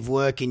productive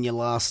work in your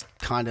last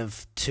kind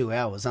of 2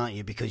 hours, aren't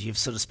you? Because you've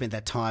sort of spent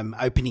that time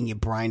opening your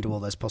brain to all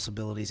those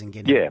possibilities and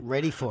getting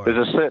ready for it.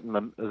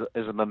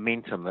 There's a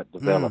momentum that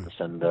develops,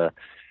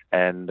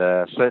 and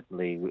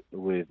certainly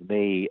with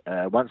me,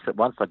 once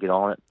I get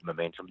on it,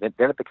 momentum,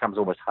 then it becomes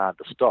almost hard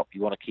to stop.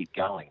 You want to keep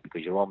going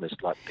because you're on this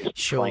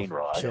train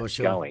ride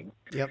going.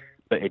 Yep.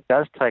 But it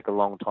does take a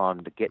long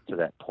time to get to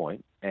that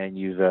point, and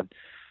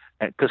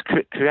because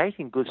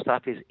creating good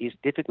stuff is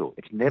difficult.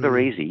 It's never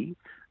easy.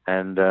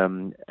 And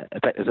in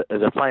fact,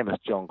 there's a famous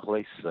John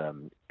Cleese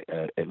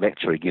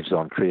lecture he gives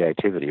on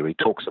creativity, where he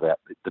talks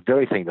about the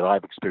very thing that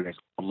I've experienced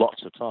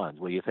lots of times,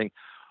 where you think,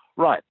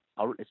 right,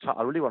 I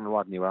really want to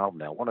write a new album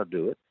now. I want to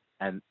do it,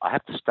 and I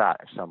have to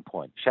start at some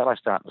point. Shall I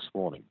start this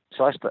morning?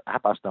 Shall I start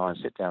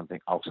 9:30, sit down and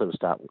think, I'll sort of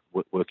start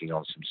working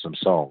on some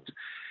songs.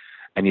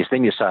 And you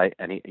say,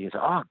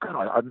 oh, God,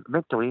 I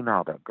meant to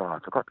email that guy. I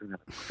forgot to.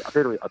 I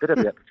better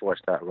do that before I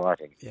start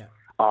writing. Yeah.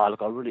 Oh,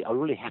 look, I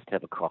really have to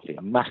have a coffee.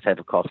 I must have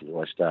a coffee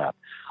before I start.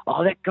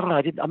 Oh, that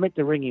guy, I meant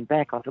to ring him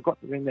back. I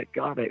forgot to ring that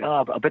guy back.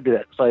 Oh, I better do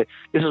that. So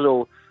this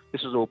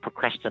is all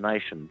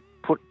procrastination,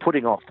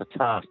 putting off the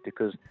task,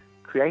 because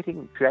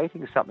creating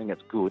something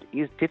that's good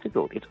is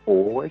difficult. It's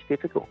always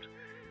difficult.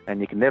 And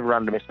you can never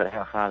underestimate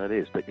how hard it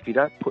is. But if you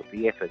don't put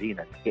the effort in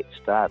and get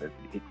started,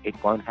 it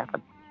won't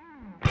happen.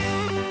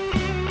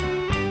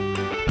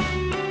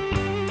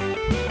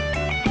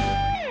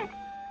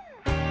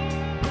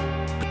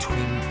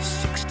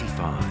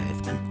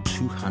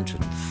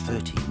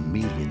 230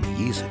 million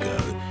years ago,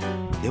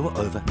 there were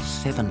over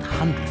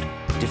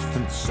 700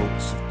 different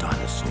sorts of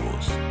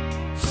dinosaurs.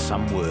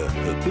 Some were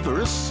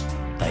herbivorous,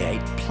 they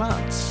ate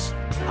plants.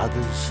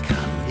 Others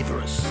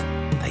carnivorous,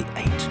 they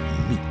ate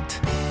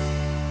meat.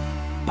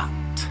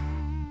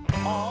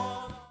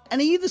 And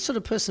are you the sort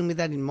of person with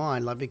that in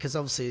mind? Like, because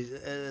obviously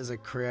as a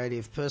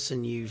creative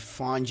person, you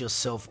find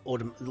yourself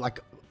like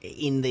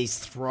in these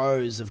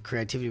throes of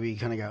creativity where you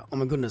kind of go, oh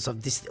my goodness,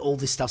 all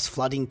this stuff's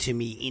flooding to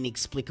me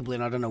inexplicably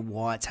and I don't know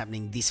why it's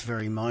happening this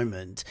very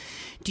moment.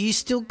 Do you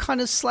still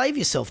kind of slave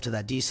yourself to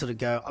that? Do you sort of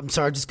go, I'm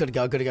sorry, I've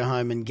got to go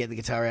home and get the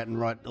guitar out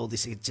and write all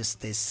this, it's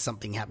just there's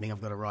something happening,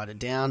 I've got to write it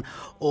down?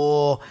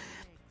 Or,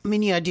 I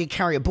mean, do you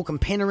carry a book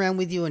and pen around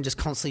with you and just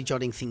constantly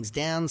jotting things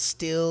down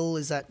still?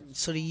 Is that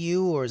sort of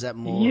you, or is that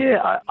more?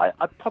 Yeah,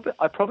 I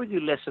probably do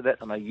less of that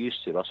than I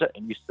used to. I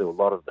certainly used to do a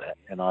lot of that,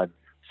 and I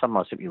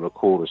sometimes simply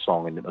record a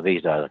song, and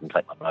these days I can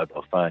take my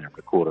mobile phone and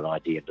record an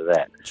idea into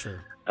that. True.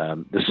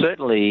 There's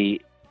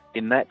certainly,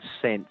 in that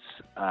sense,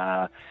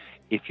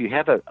 if you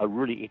have a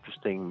really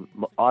interesting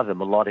either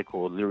melodic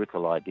or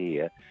lyrical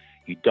idea,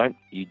 you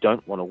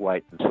don't want to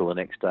wait until the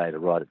next day to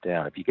write it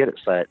down. If you get it,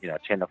 say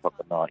at 10 o'clock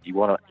at night, you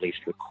want to at least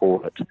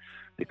record it,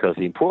 because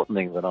the important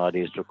thing with an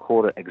idea is to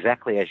record it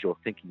exactly as you're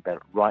thinking about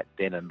it right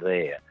then and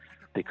there.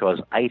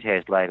 Because 8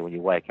 hours later, when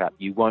you wake up,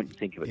 you won't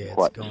think of it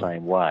quite the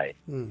same way,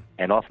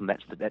 and often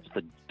that's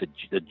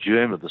the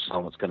germ of the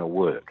song that's going to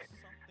work.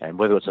 And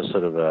whether it's a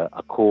sort of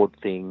a chord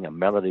thing, a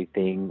melody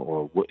thing,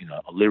 or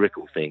a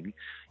lyrical thing,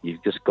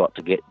 you've just got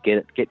to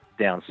get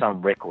down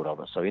some record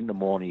of it. So in the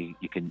morning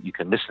you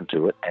can listen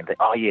to it and think,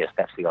 oh yes,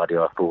 that's the idea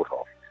I thought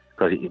of,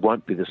 because it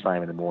won't be the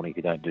same in the morning if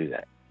you don't do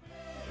that.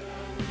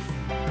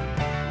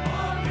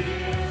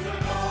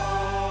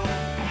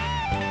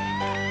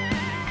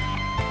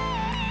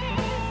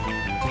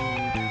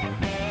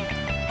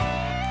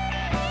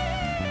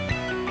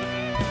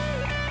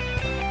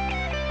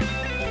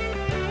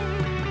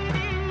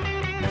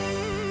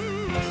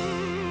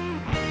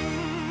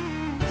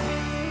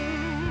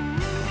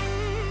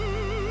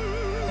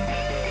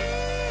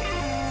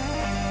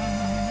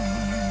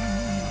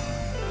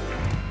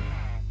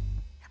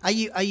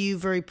 Are you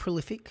very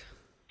prolific?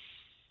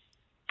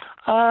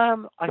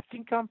 I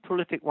think I'm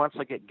prolific once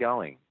I get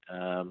going.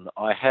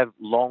 I have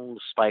long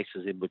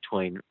spaces in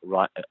between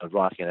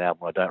writing an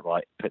album. I don't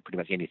write pretty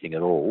much anything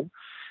at all,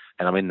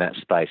 and I'm in that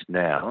space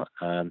now.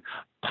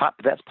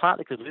 That's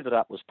partly because Live It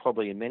Up was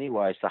probably in many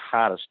ways the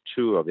hardest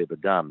tour I've ever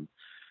done,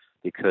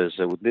 because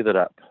with Live It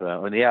Up,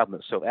 the album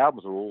itself,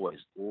 albums are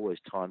always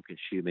time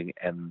consuming,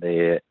 and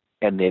they're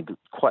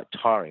quite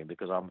tiring,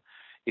 because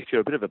if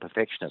you're a bit of a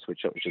perfectionist,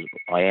 which is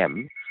I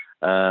am,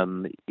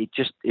 it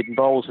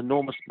involves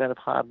enormous amount of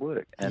hard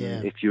work.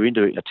 And if you're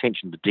into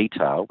attention to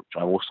detail, which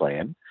I also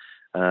am,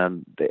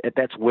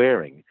 that's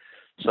wearing.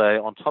 So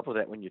on top of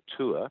that, when you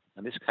tour,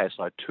 in this case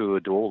I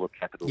toured all the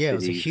capital cities. Yeah, it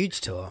was a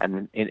huge tour.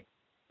 And in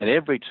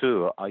every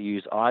tour, I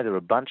used either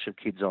a bunch of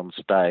kids on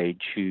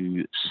stage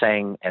who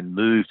sang and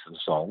moved to the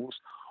songs,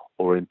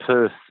 or in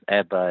Perth,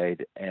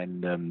 Adelaide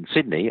and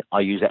Sydney,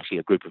 I used actually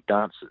a group of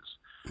dancers.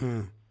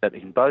 But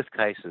in both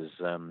cases,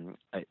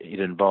 it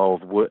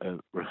involved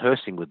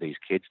rehearsing with these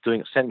kids,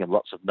 sending them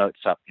lots of notes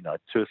up,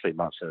 2 or 3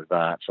 months in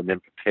advance, and then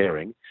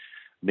preparing.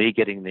 Me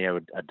getting there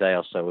a day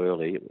or so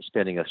early,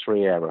 spending a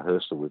 3-hour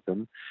rehearsal with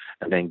them,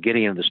 and then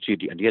getting into the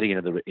studio and getting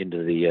into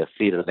the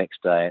theatre the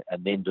next day,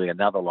 and then doing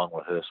another long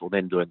rehearsal,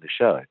 then doing the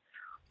show.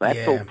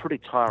 That's all pretty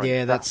tiring.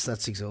 Yeah,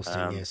 that's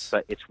exhausting. Yes,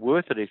 but it's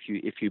worth it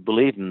if you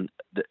believe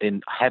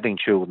in having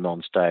children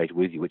on stage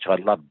with you, which I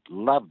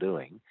love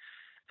doing.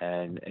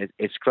 And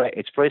it's great.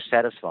 It's very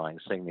satisfying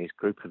seeing these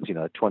group of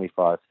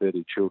 25,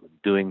 30 children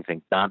doing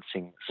things,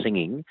 dancing,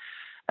 singing,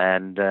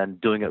 and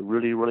doing it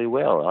really, really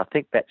well. I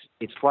think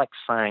it's like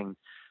saying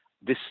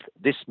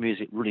this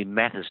music really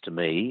matters to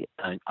me,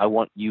 and I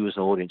want you as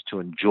an audience to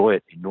enjoy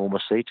it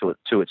enormously to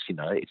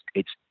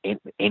its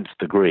nth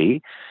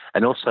degree,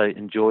 and also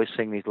enjoy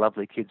seeing these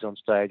lovely kids on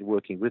stage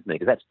working with me.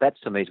 Because that's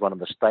to me is one of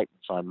the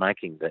statements I'm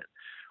making, that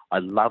I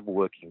love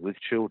working with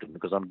children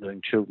because I'm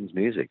doing children's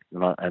music,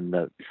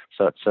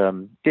 so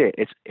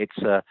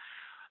it's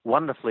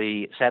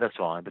wonderfudly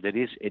satisfying, but it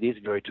is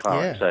very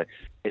tiring. So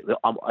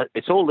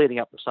it's all leading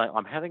up to saying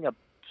I'm having a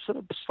sort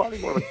of slightly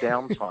more of a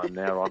downtime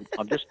now.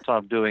 I'm just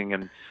doing,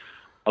 and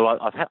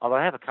I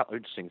have a couple of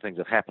interesting things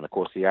that happened. Of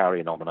course, the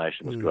ARIA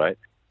nomination was great.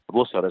 I've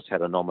also just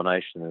had a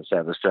nomination in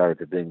South Australia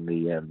for being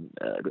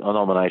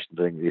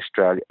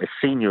a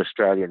Senior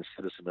Australian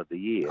Citizen of the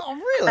Year. Oh,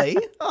 really?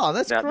 Oh,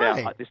 that's great.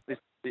 Now,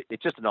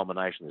 it's just a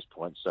nomination at this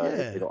point, so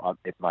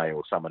it may,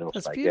 or someone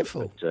else may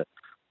beautiful. Get it. But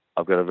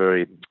I've got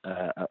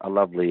a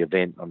lovely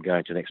event I'm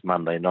going to next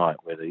Monday night,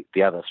 where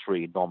the other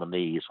 3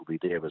 nominees will be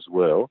there as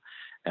well,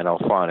 and I'll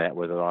find out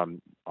whether I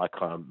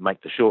kind of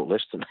make the short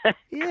list. And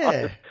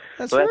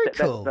that's very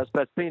cool.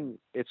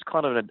 It's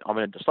kind of I'm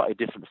in a slightly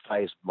different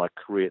phase of my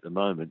career at the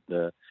moment,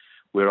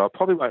 where I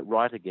probably won't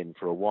write again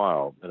for a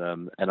while, but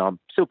and I'm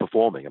still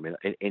performing. I mean,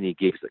 any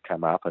gigs that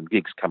come up, and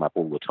gigs come up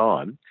all the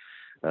time.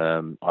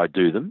 I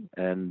do them,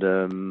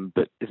 and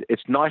but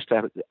it's nice to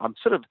have it.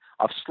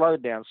 I've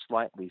slowed down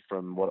slightly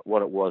from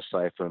what it was,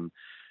 say, from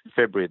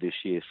February this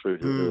year through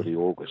to early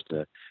August.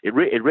 It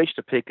reached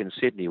a peak in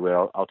Sydney where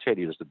I'll tell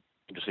you, there's the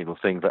interesting little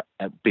thing, but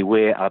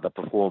beware other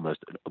performers.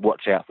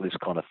 Watch out for this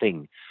kind of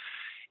thing.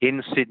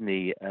 In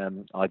Sydney,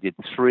 I did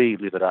 3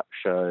 live-it-up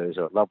shows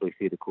at a lovely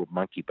theatre called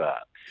Monkey Bar,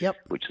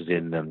 which is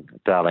in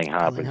Darling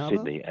Harbour in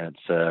Sydney. And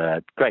it's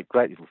a great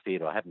little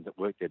theatre. I haven't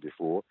worked there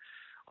before.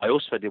 I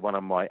also did one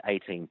of my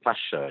 18-plus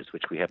shows,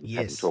 which we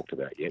haven't talked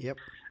about yet. Yep.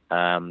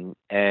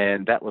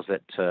 And that was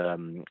at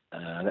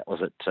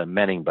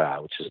Manning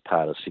Bar, which is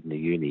part of Sydney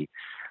Uni.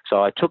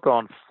 So I took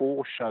on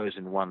 4 shows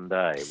in one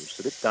day, which is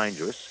a bit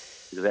dangerous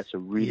because that's a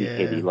really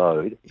heavy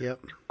load. Yep.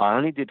 I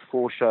only did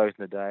 4 shows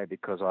in a day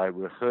because I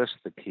rehearsed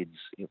the kids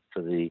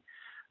for the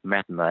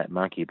matinee at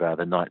Monkey Bar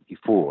the night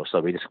before, so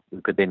we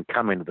could then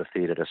come into the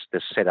theatre to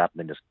set up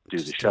and then just do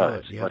the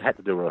shows. If I'd had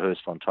to do a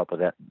rehearsal on top of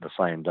that the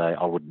same day,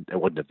 I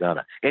wouldn't have done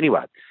it.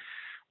 Anyway,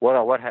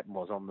 what happened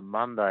was on the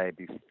Monday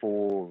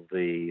before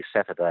the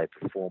Saturday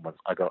performance,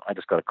 I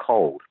just got a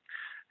cold,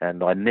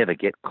 and I never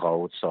get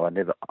colds, so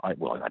I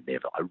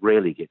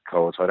rarely get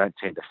colds, so I don't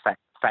tend to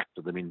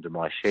factor them into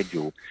my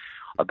schedule.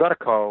 I got a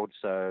cold,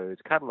 so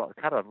to cut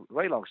a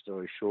very long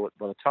story short,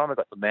 by the time I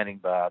got to Manning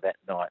Bar that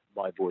night,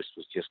 my voice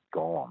was just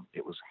gone.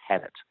 It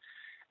had it.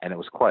 And it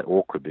was quite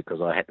awkward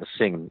because I had to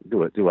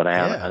do an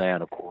hour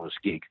and a quarter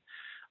gig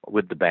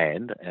with the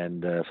band,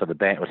 and so the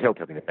band, it helped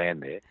having the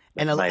band there.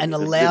 And a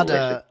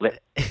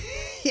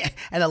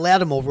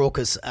louder, more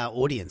raucous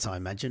audience, I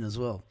imagine, as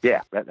well.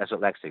 Yeah, that's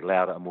what actually,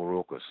 louder and more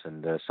raucous,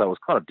 and so it was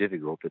kind of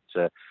difficult.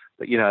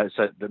 But you know,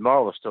 so the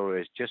moral of the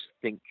story is just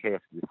think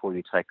carefully before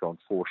you take on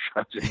 4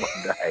 shows in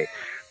one day,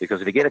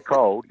 because if you get a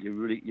cold, you're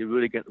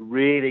really going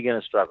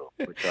to struggle,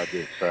 which I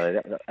did.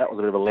 So that was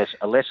a bit of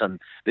a lesson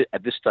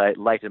at this stage,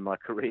 late in my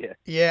career.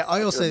 Yeah,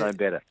 I also know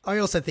better. I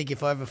also think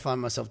if I ever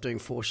find myself doing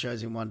 4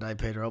 shows in one day,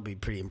 Peter, I'll be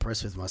pretty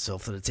impressed with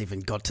myself that it's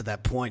even got to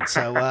that point.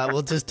 So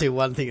we'll just do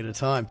one thing at a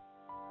time.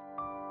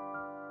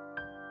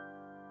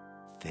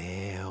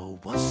 There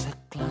was a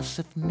glass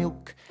of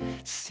milk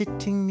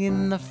sitting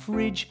in the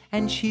fridge,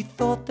 and she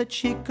thought that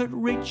she could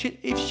reach it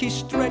if she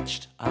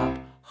stretched up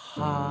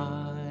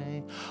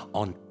high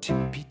on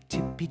tippy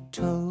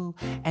toe.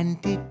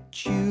 And did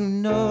you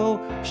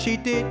know she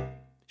did?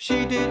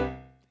 She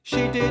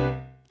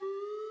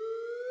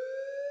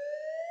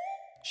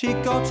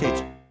got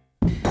it.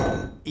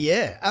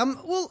 Yeah.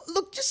 Well,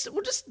 look,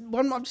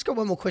 I've just got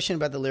one more question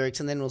about the lyrics,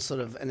 and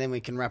then we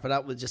can wrap it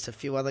up with just a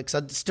few other, because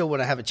I still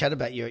want to have a chat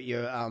about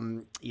your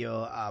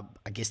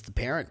I guess the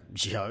parent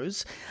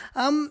shows.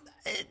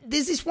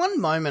 There's this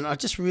one moment, I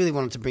just really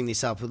wanted to bring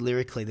this up with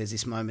lyrically. There's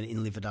this moment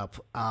in Live It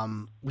Up,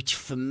 which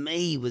for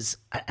me was,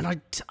 and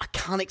I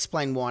can't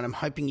explain why, and I'm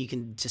hoping you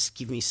can just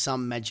give me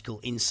some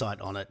magical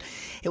insight on it.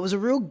 It was a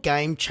real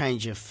game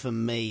changer for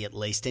me, at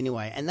least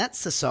anyway, and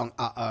that's the song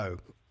Uh-Oh.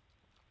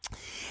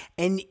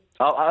 And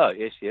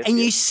yes. And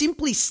you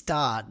simply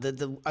start,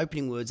 the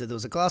opening words are, there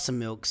was a glass of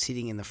milk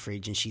sitting in the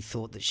fridge and she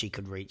thought that she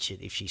could reach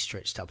it if she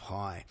stretched up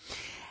high.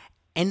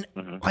 And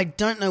I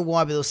don't know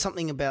why, but there was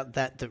something about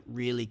that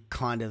really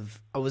kind of,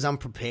 I was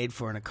unprepared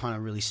for, and it kind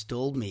of really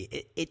stalled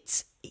me.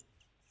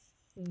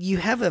 You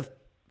have a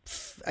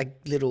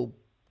little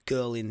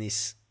girl in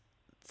this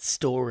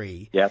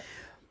story. Yep.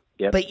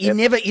 But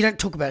you don't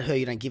talk about her,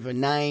 you don't give her a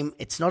name.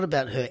 It's not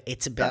about her,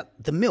 it's about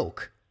the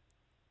milk.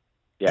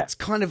 Yeah. It's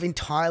kind of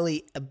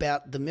entirely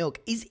about the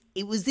milk.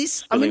 Was this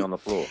spilling on the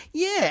floor?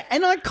 Yeah,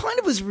 and I kind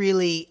of was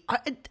really.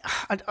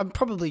 I'm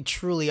probably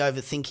truly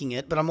overthinking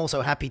it, but I'm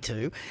also happy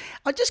to.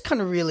 I just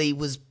kind of really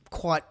was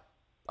quite.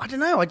 I don't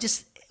know. There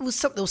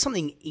was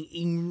something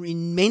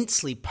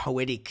immensely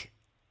poetic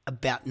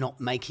about not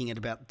making it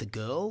about the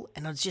girl,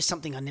 and it's just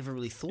something I never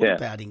really thought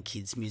about in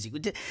kids' music.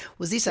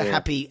 Was this a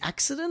happy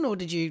accident, or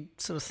did you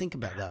sort of think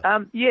about that?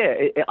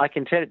 I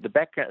can tell you the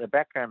background of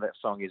that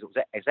song is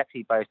it's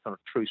actually based on a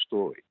true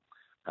story.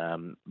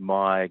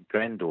 My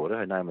granddaughter,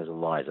 her name is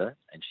Eliza,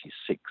 and she's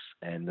 6,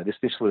 and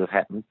this would have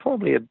happened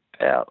probably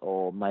about,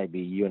 or maybe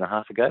a year and a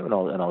half ago when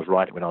I was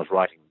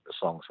writing the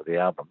songs for the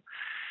album.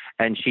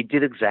 And she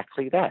did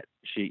exactly that.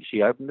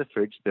 She opened the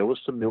fridge. There was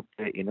some milk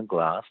there in a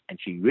glass, and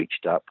she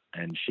reached up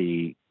and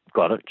she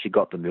got it. She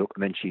got the milk,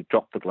 and then she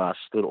dropped the glass,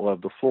 spilled it all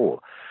over the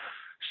floor.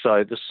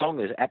 So the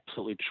song is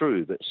absolutely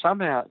true, but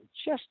somehow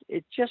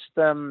it just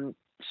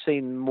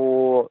seemed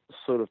more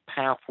sort of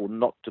powerful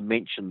not to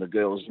mention the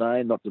girl's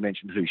name, not to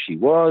mention who she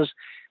was.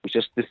 It was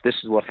just this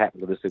is what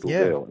happened to this little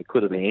girl. It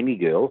could have been any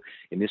girl.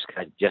 In this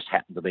case, it just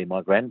happened to be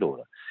my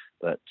granddaughter.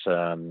 But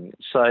I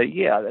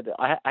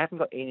haven't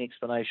got any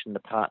explanation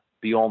apart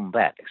beyond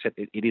that, except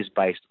it is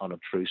based on a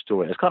true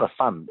story. It's kind of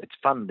fun. It's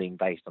fun being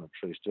based on a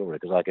true story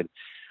because I could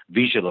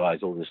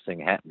visualize all this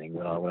thing happening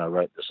when I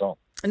wrote the song.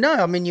 No,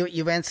 I mean,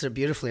 you've answered it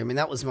beautifully. I mean,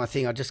 that was my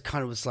thing. I just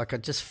kind of was like, I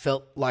just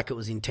felt like it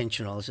was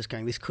intentional. I was just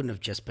going, this couldn't have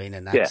just been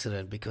an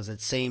accident because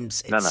it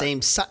seems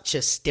such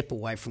a step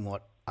away from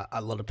what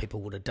a lot of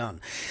people would have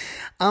done.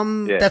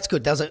 That's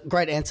good. That was a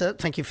great answer.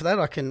 Thank you for that.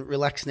 I can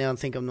relax now and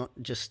think I'm not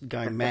just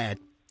going mad.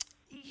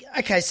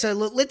 Okay, so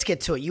let's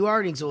get to it. You are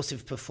an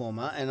exhaustive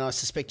performer, and I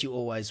suspect you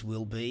always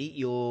will be.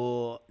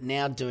 You're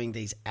now doing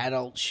these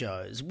adult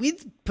shows.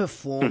 With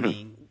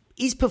performing,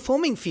 is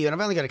performing for you, and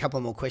I've only got a couple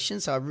more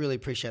questions, so I really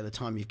appreciate the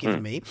time you've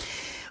given me.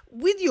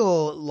 With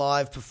your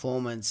live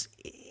performance,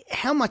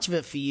 how much of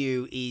it for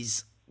you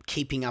is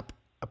keeping up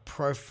a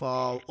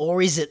profile,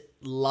 or is it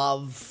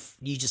love,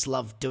 you just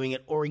love doing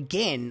it? Or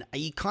again, are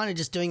you kind of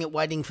just doing it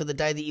waiting for the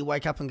day that you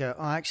wake up and go,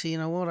 oh, actually, you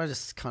know what, I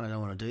just kind of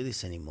don't want to do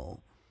this anymore?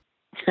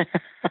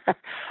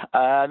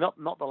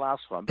 Not the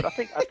last one, but I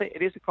think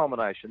it is a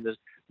combination.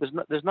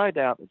 There's no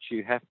doubt that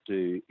you have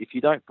to, if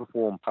you don't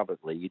perform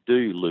publicly, you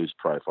do lose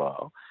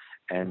profile,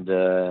 and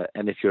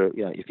if you're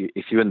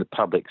in the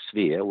public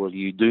sphere, well,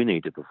 you do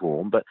need to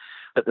perform. But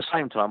at the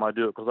same time, I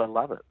do it because I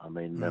love it. I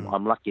mean,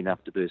 I'm lucky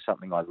enough to do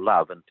something I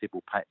love, and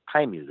people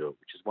pay me to do it,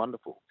 which is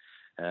wonderful.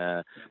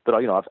 But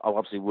I've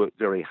obviously worked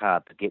very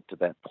hard to get to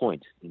that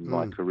point in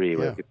my career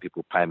where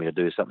people pay me to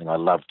do something I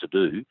love to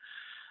do.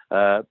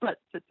 But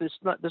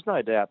there's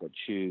no doubt that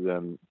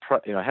you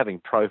having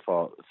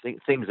profile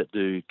things that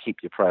do keep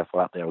your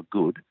profile up there are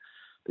good,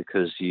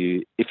 because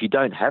if you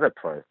don't have a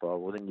profile,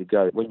 well, then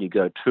when you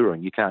go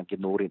touring, you can't get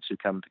an audience who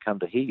come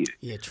to hear you.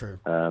 Yeah, true.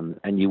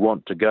 And you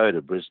want to go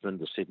to Brisbane,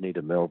 to Sydney,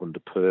 to Melbourne, to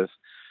Perth,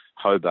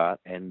 Hobart,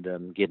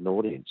 and get an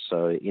audience.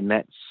 So in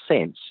that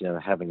sense,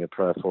 having a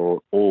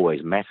profile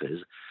always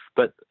matters.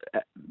 But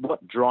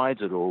what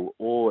drives it all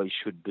always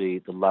should be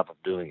the love of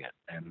doing it,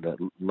 and the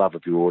love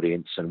of your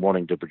audience, and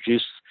wanting to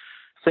produce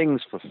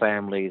things for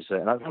families.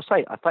 And I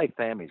say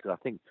families because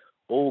I think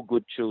all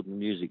good children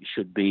music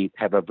should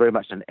have a very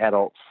much an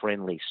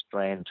adult-friendly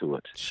strand to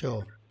it.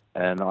 Sure.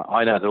 And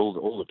I know that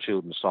all the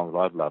children's songs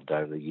I've loved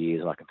over the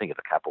years, and I can think of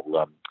a couple.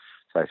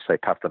 Say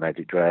Puff the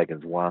Magic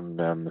Dragons,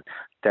 one,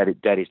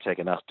 Daddy's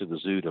Taking Us to the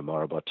Zoo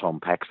Tomorrow by Tom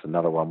Paxton,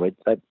 another one where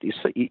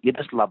you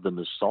just love them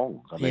as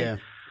songs. I mean,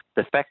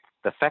 the fact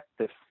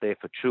that they're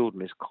for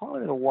children is kind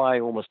of in a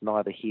way almost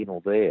neither here nor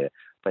there.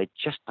 They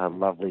just are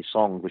lovely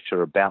songs which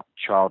are about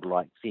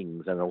childlike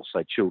things, and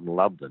also children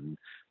love them.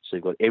 So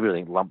you've got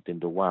everything lumped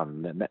into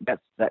one, and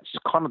that's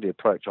kind of the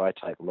approach I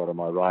take a lot of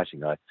my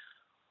writing.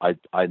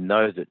 I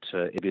know that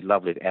it'd be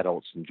lovely if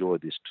adults enjoy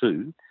this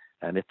too.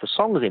 And if the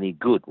song is any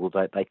good, well,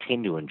 they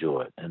tend to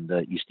enjoy it. And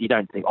you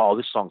don't think, oh,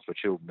 this song's for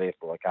children,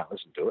 therefore I can't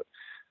listen to it.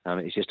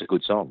 It's just a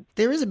good song.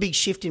 There is a big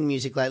shift in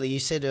music lately. You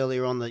said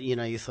earlier on that,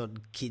 you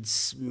thought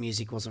kids'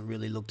 music wasn't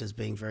really looked as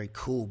being very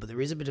cool, but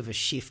there is a bit of a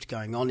shift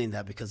going on in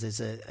that, because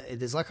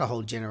there's like a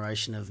whole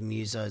generation of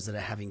musos that are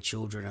having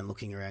children and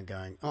looking around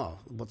going, oh,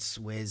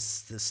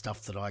 where's the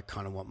stuff that I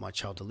kind of want my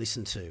child to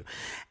listen to?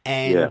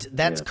 And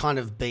that's kind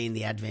of been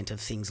the advent of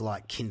things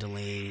like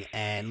Kindling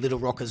and Little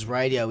Rockers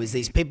Radio, is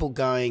these people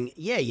going,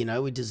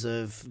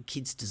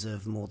 kids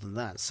deserve more than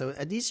that. So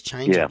it is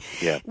changing.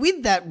 Yeah.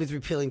 With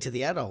appealing to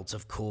the adults,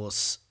 of course,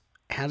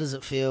 how does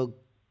it feel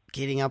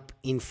getting up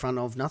in front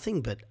of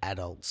nothing but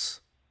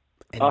adults?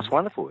 It's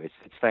wonderful. It's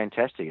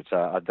fantastic.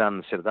 I've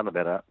done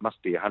about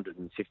must be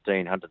 115,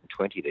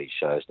 120 of these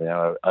shows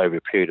now over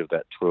a period of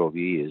about 12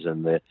 years,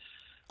 and they're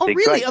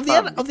really of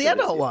the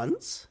adult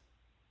ones?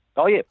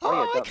 Oh yeah.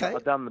 Okay.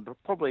 I've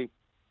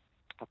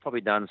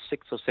probably done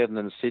 6 or 7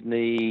 in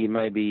Sydney,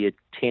 maybe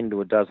 10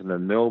 to a dozen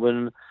in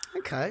Melbourne.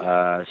 Okay.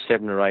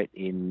 7 or 8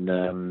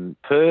 in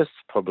Perth,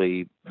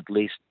 probably at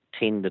least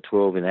 10 to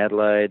 12 in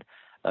Adelaide.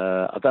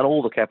 I've done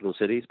all the capital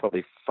cities,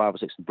 probably 5 or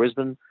 6 in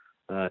Brisbane,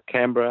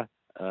 Canberra.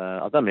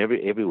 I've done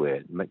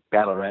everywhere,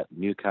 Ballarat,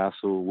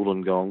 Newcastle,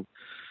 Wollongong.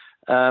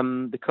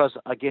 Because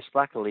I guess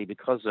luckily,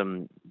 because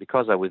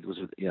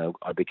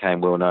I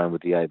became well known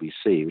with the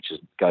ABC, which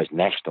goes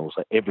national,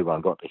 so everyone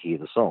got to hear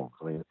the songs.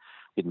 I mean, it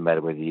didn't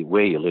matter where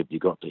you lived, you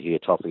got to hear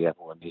Toffee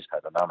Apple and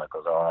Newspaper Mama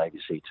because they're on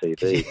ABC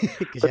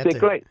TV. But they're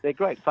great. They're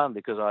great fun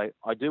because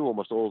I do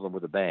almost all of them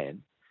with a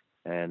band.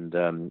 And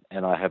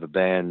I have a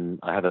band.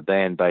 I have a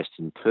band based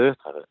in Perth.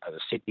 I have a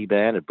Sydney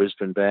band, a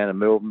Brisbane band, a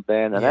Melbourne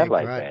band, an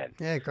Adelaide band.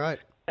 Yeah, great.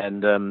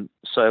 And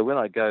so when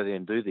I go there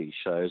and do these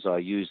shows, I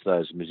use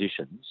those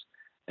musicians,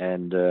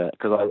 and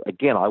because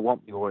I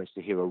want the audience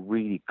to hear a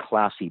really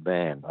classy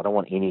band. I don't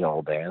want any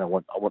old band. I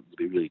want them to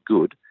be really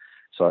good.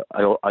 So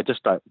I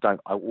just don't.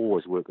 I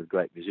always work with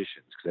great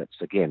musicians because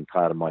that's again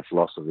part of my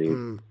philosophy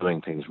of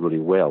doing things really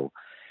well.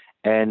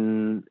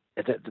 And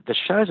the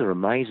shows are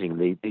amazing.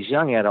 These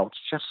young adults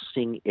just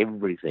sing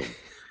everything.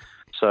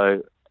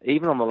 So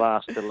even on the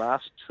last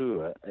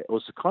tour, it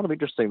was kind of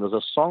interesting. There's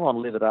a song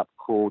on Live It Up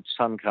called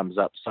 "Sun Comes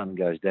Up, Sun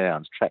Goes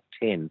Down." It's track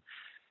 10.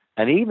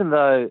 And even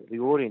though the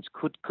audience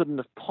couldn't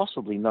have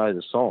possibly know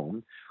the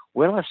song,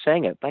 when I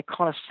sang it, they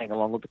kind of sang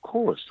along with the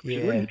chorus, which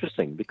is really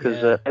interesting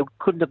because they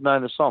couldn't have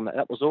known the song.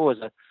 That was always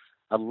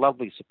a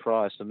lovely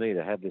surprise for me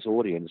to have this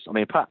audience. I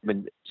mean,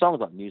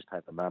 songs like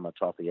Newspaper Mama,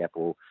 Toffee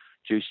Apple,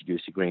 Juicy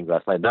Juicy Green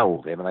Grass, they know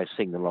all them and they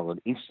sing along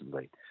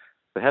instantly.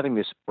 But having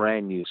this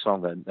brand new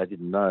song that they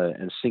didn't know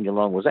and sing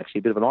along was actually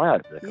a bit of an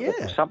eye-opener. Yeah.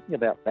 There was something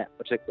about that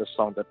particular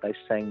song that they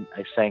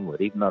sang with,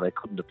 even though they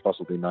couldn't have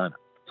possibly known it.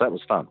 So that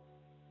was fun.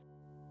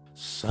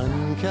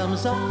 Sun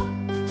comes up,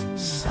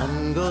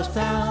 sun goes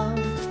down,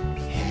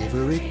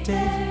 every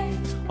day,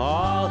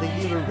 all the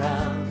year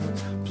round.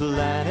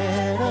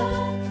 Planet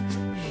Earth,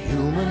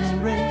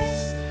 human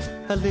race,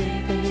 are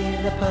living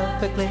in a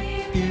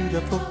perfectly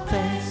beautiful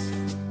place.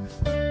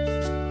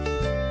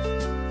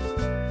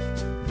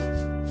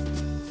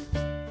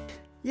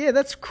 Yeah,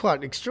 that's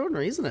quite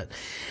extraordinary, isn't it?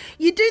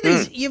 You do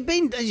these. You've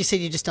been, as you said,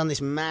 you've just done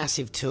this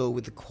massive tour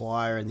with the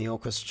choir and the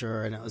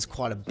orchestra, and it was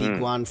quite a big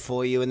one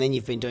for you. And then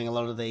you've been doing a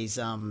lot of these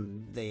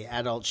the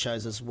adult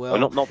shows as well.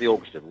 Not the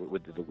orchestra,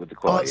 with the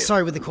choir. Oh,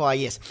 sorry, with the choir,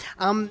 yes.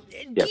 Do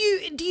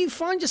you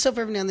find yourself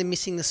every now and then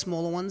missing the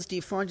smaller ones? Do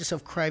you find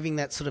yourself craving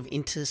that sort of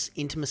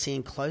intimacy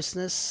and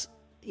closeness,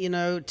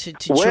 to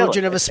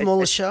children of a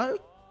smaller show?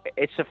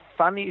 It's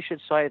funny you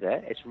should say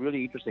that. It's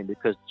really interesting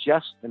because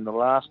just in the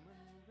last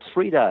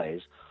 3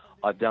 days,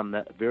 I've done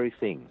that very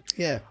thing.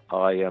 Yeah.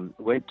 I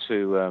went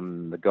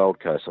to the Gold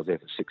Coast. I was there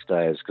for 6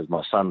 days because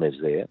my son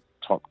lives there.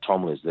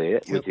 Tom lives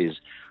there with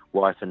his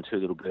wife and 2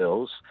 little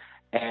girls.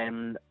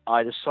 And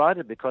I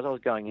decided, because I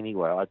was going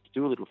anyway, I'd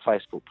do a little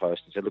Facebook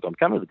post and said, look, I'm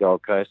coming to the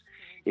Gold Coast.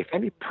 If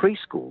any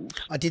preschools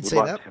would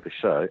like to have a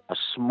show, a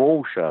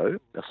small show,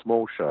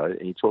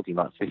 and you're talking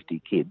like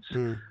 50 kids,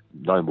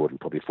 no more than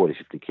probably 40,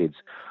 50 kids,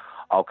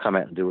 I'll come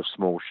out and do a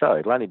small show.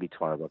 It'll only be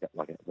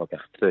like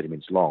 30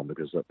 minutes long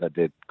because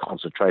their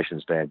concentration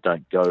span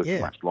don't go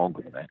much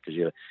longer than that because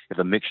you have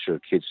a mixture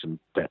of kids from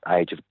that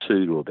age of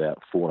 2 to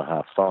about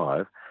 4.5,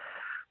 5.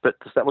 But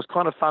that was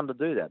kind of fun to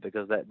do that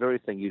because that very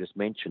thing you just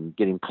mentioned,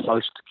 getting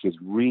close to kids,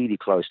 really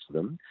close to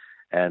them,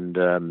 and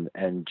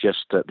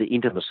just the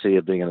intimacy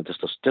of being in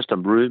just a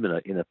room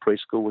in a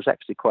preschool was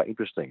actually quite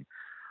interesting.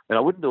 And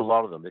I wouldn't do a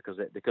lot of them because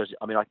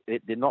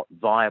they're not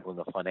viable in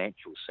the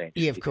financial sense.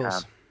 Yeah, of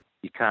course.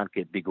 You can't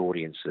get big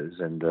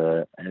audiences, and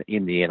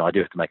in the end, I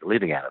do have to make a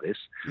living out of this.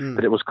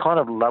 But it was kind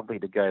of lovely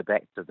to go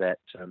back to that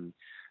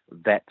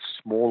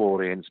small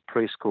audience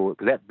preschool.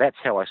 That's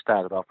how I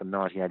started off in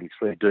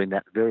 1983, doing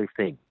that very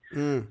thing.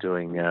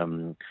 Doing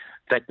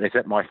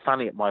that. My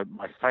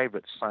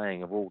favourite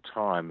saying of all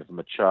time from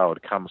a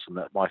child comes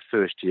from my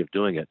first year of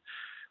doing it,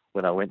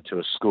 when I went to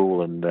a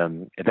school, and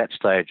at that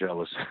stage I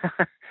was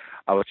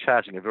I was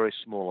charging a very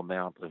small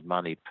amount of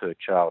money per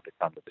child to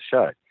come to the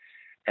show.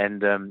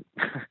 And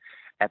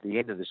at the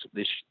end of this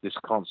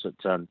concert,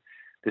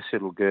 this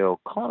little girl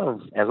kind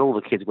of, as all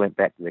the kids went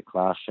back to their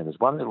classrooms,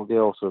 one little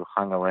girl sort of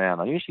hung around.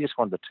 I knew she just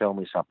wanted to tell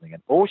me something.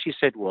 And all she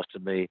said was to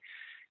me,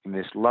 in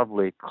this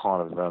lovely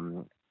kind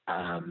of,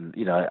 a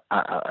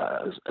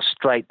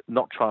straight,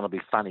 not trying to be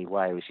funny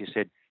way, she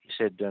said,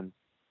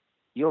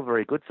 you're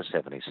very good for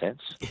 70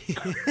 cents.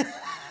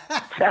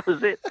 That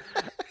was it.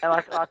 And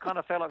I kind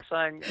of felt like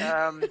saying,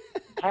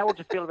 how would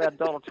you feel about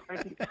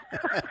 $1.20?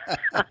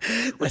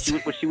 which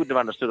she wouldn't have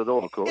understood at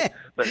all, of course. Yeah.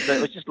 But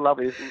it was just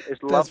lovely.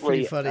 It's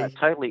lovely,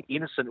 totally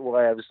innocent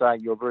way of saying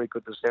you're very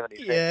good for 70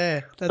 cents.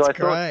 Yeah, that's so I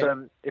great.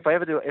 Thought, if I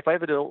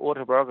ever do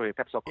autobiography,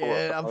 perhaps I'll call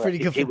it. I'm pretty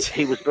good.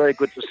 He was very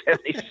good for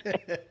 70 cents.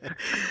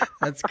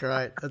 That's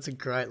great. That's a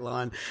great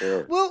line.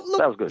 Yeah. Well, look,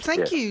 that was good.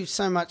 Thank you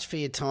so much for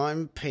your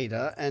time,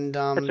 Peter, and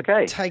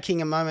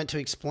taking a moment to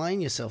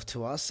explain yourself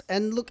to us.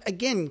 And look,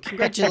 again,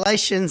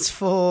 congratulations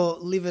for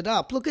Live It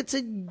Up. Look, it's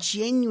a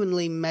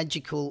genuinely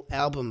magical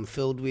album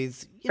filled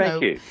with,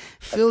 Thank you.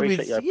 I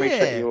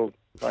appreciate your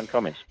fine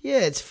comments. Yeah,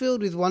 it's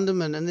filled with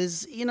wonderment. And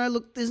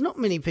there's not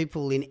many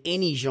people in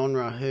any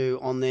genre who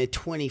on their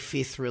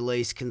 25th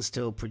release can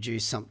still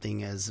produce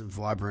something as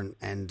vibrant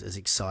and as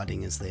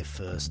exciting as their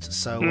first.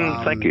 So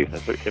thank you.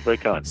 That's very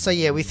kind. So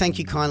yeah, we thank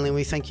you kindly,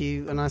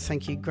 and I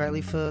thank you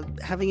greatly for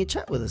having a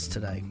chat with us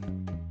today.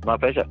 My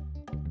pleasure.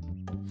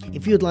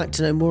 If you'd like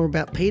to know more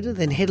about Peter,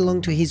 then head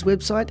along to his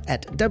website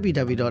at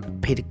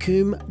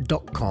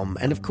www.petercombe.com.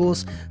 And of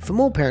course, for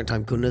more Parent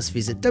Time goodness,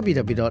 visit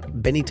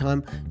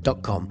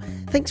www.bennytime.com.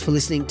 Thanks for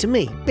listening to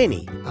me,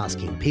 Benny,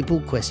 asking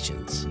people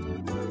questions.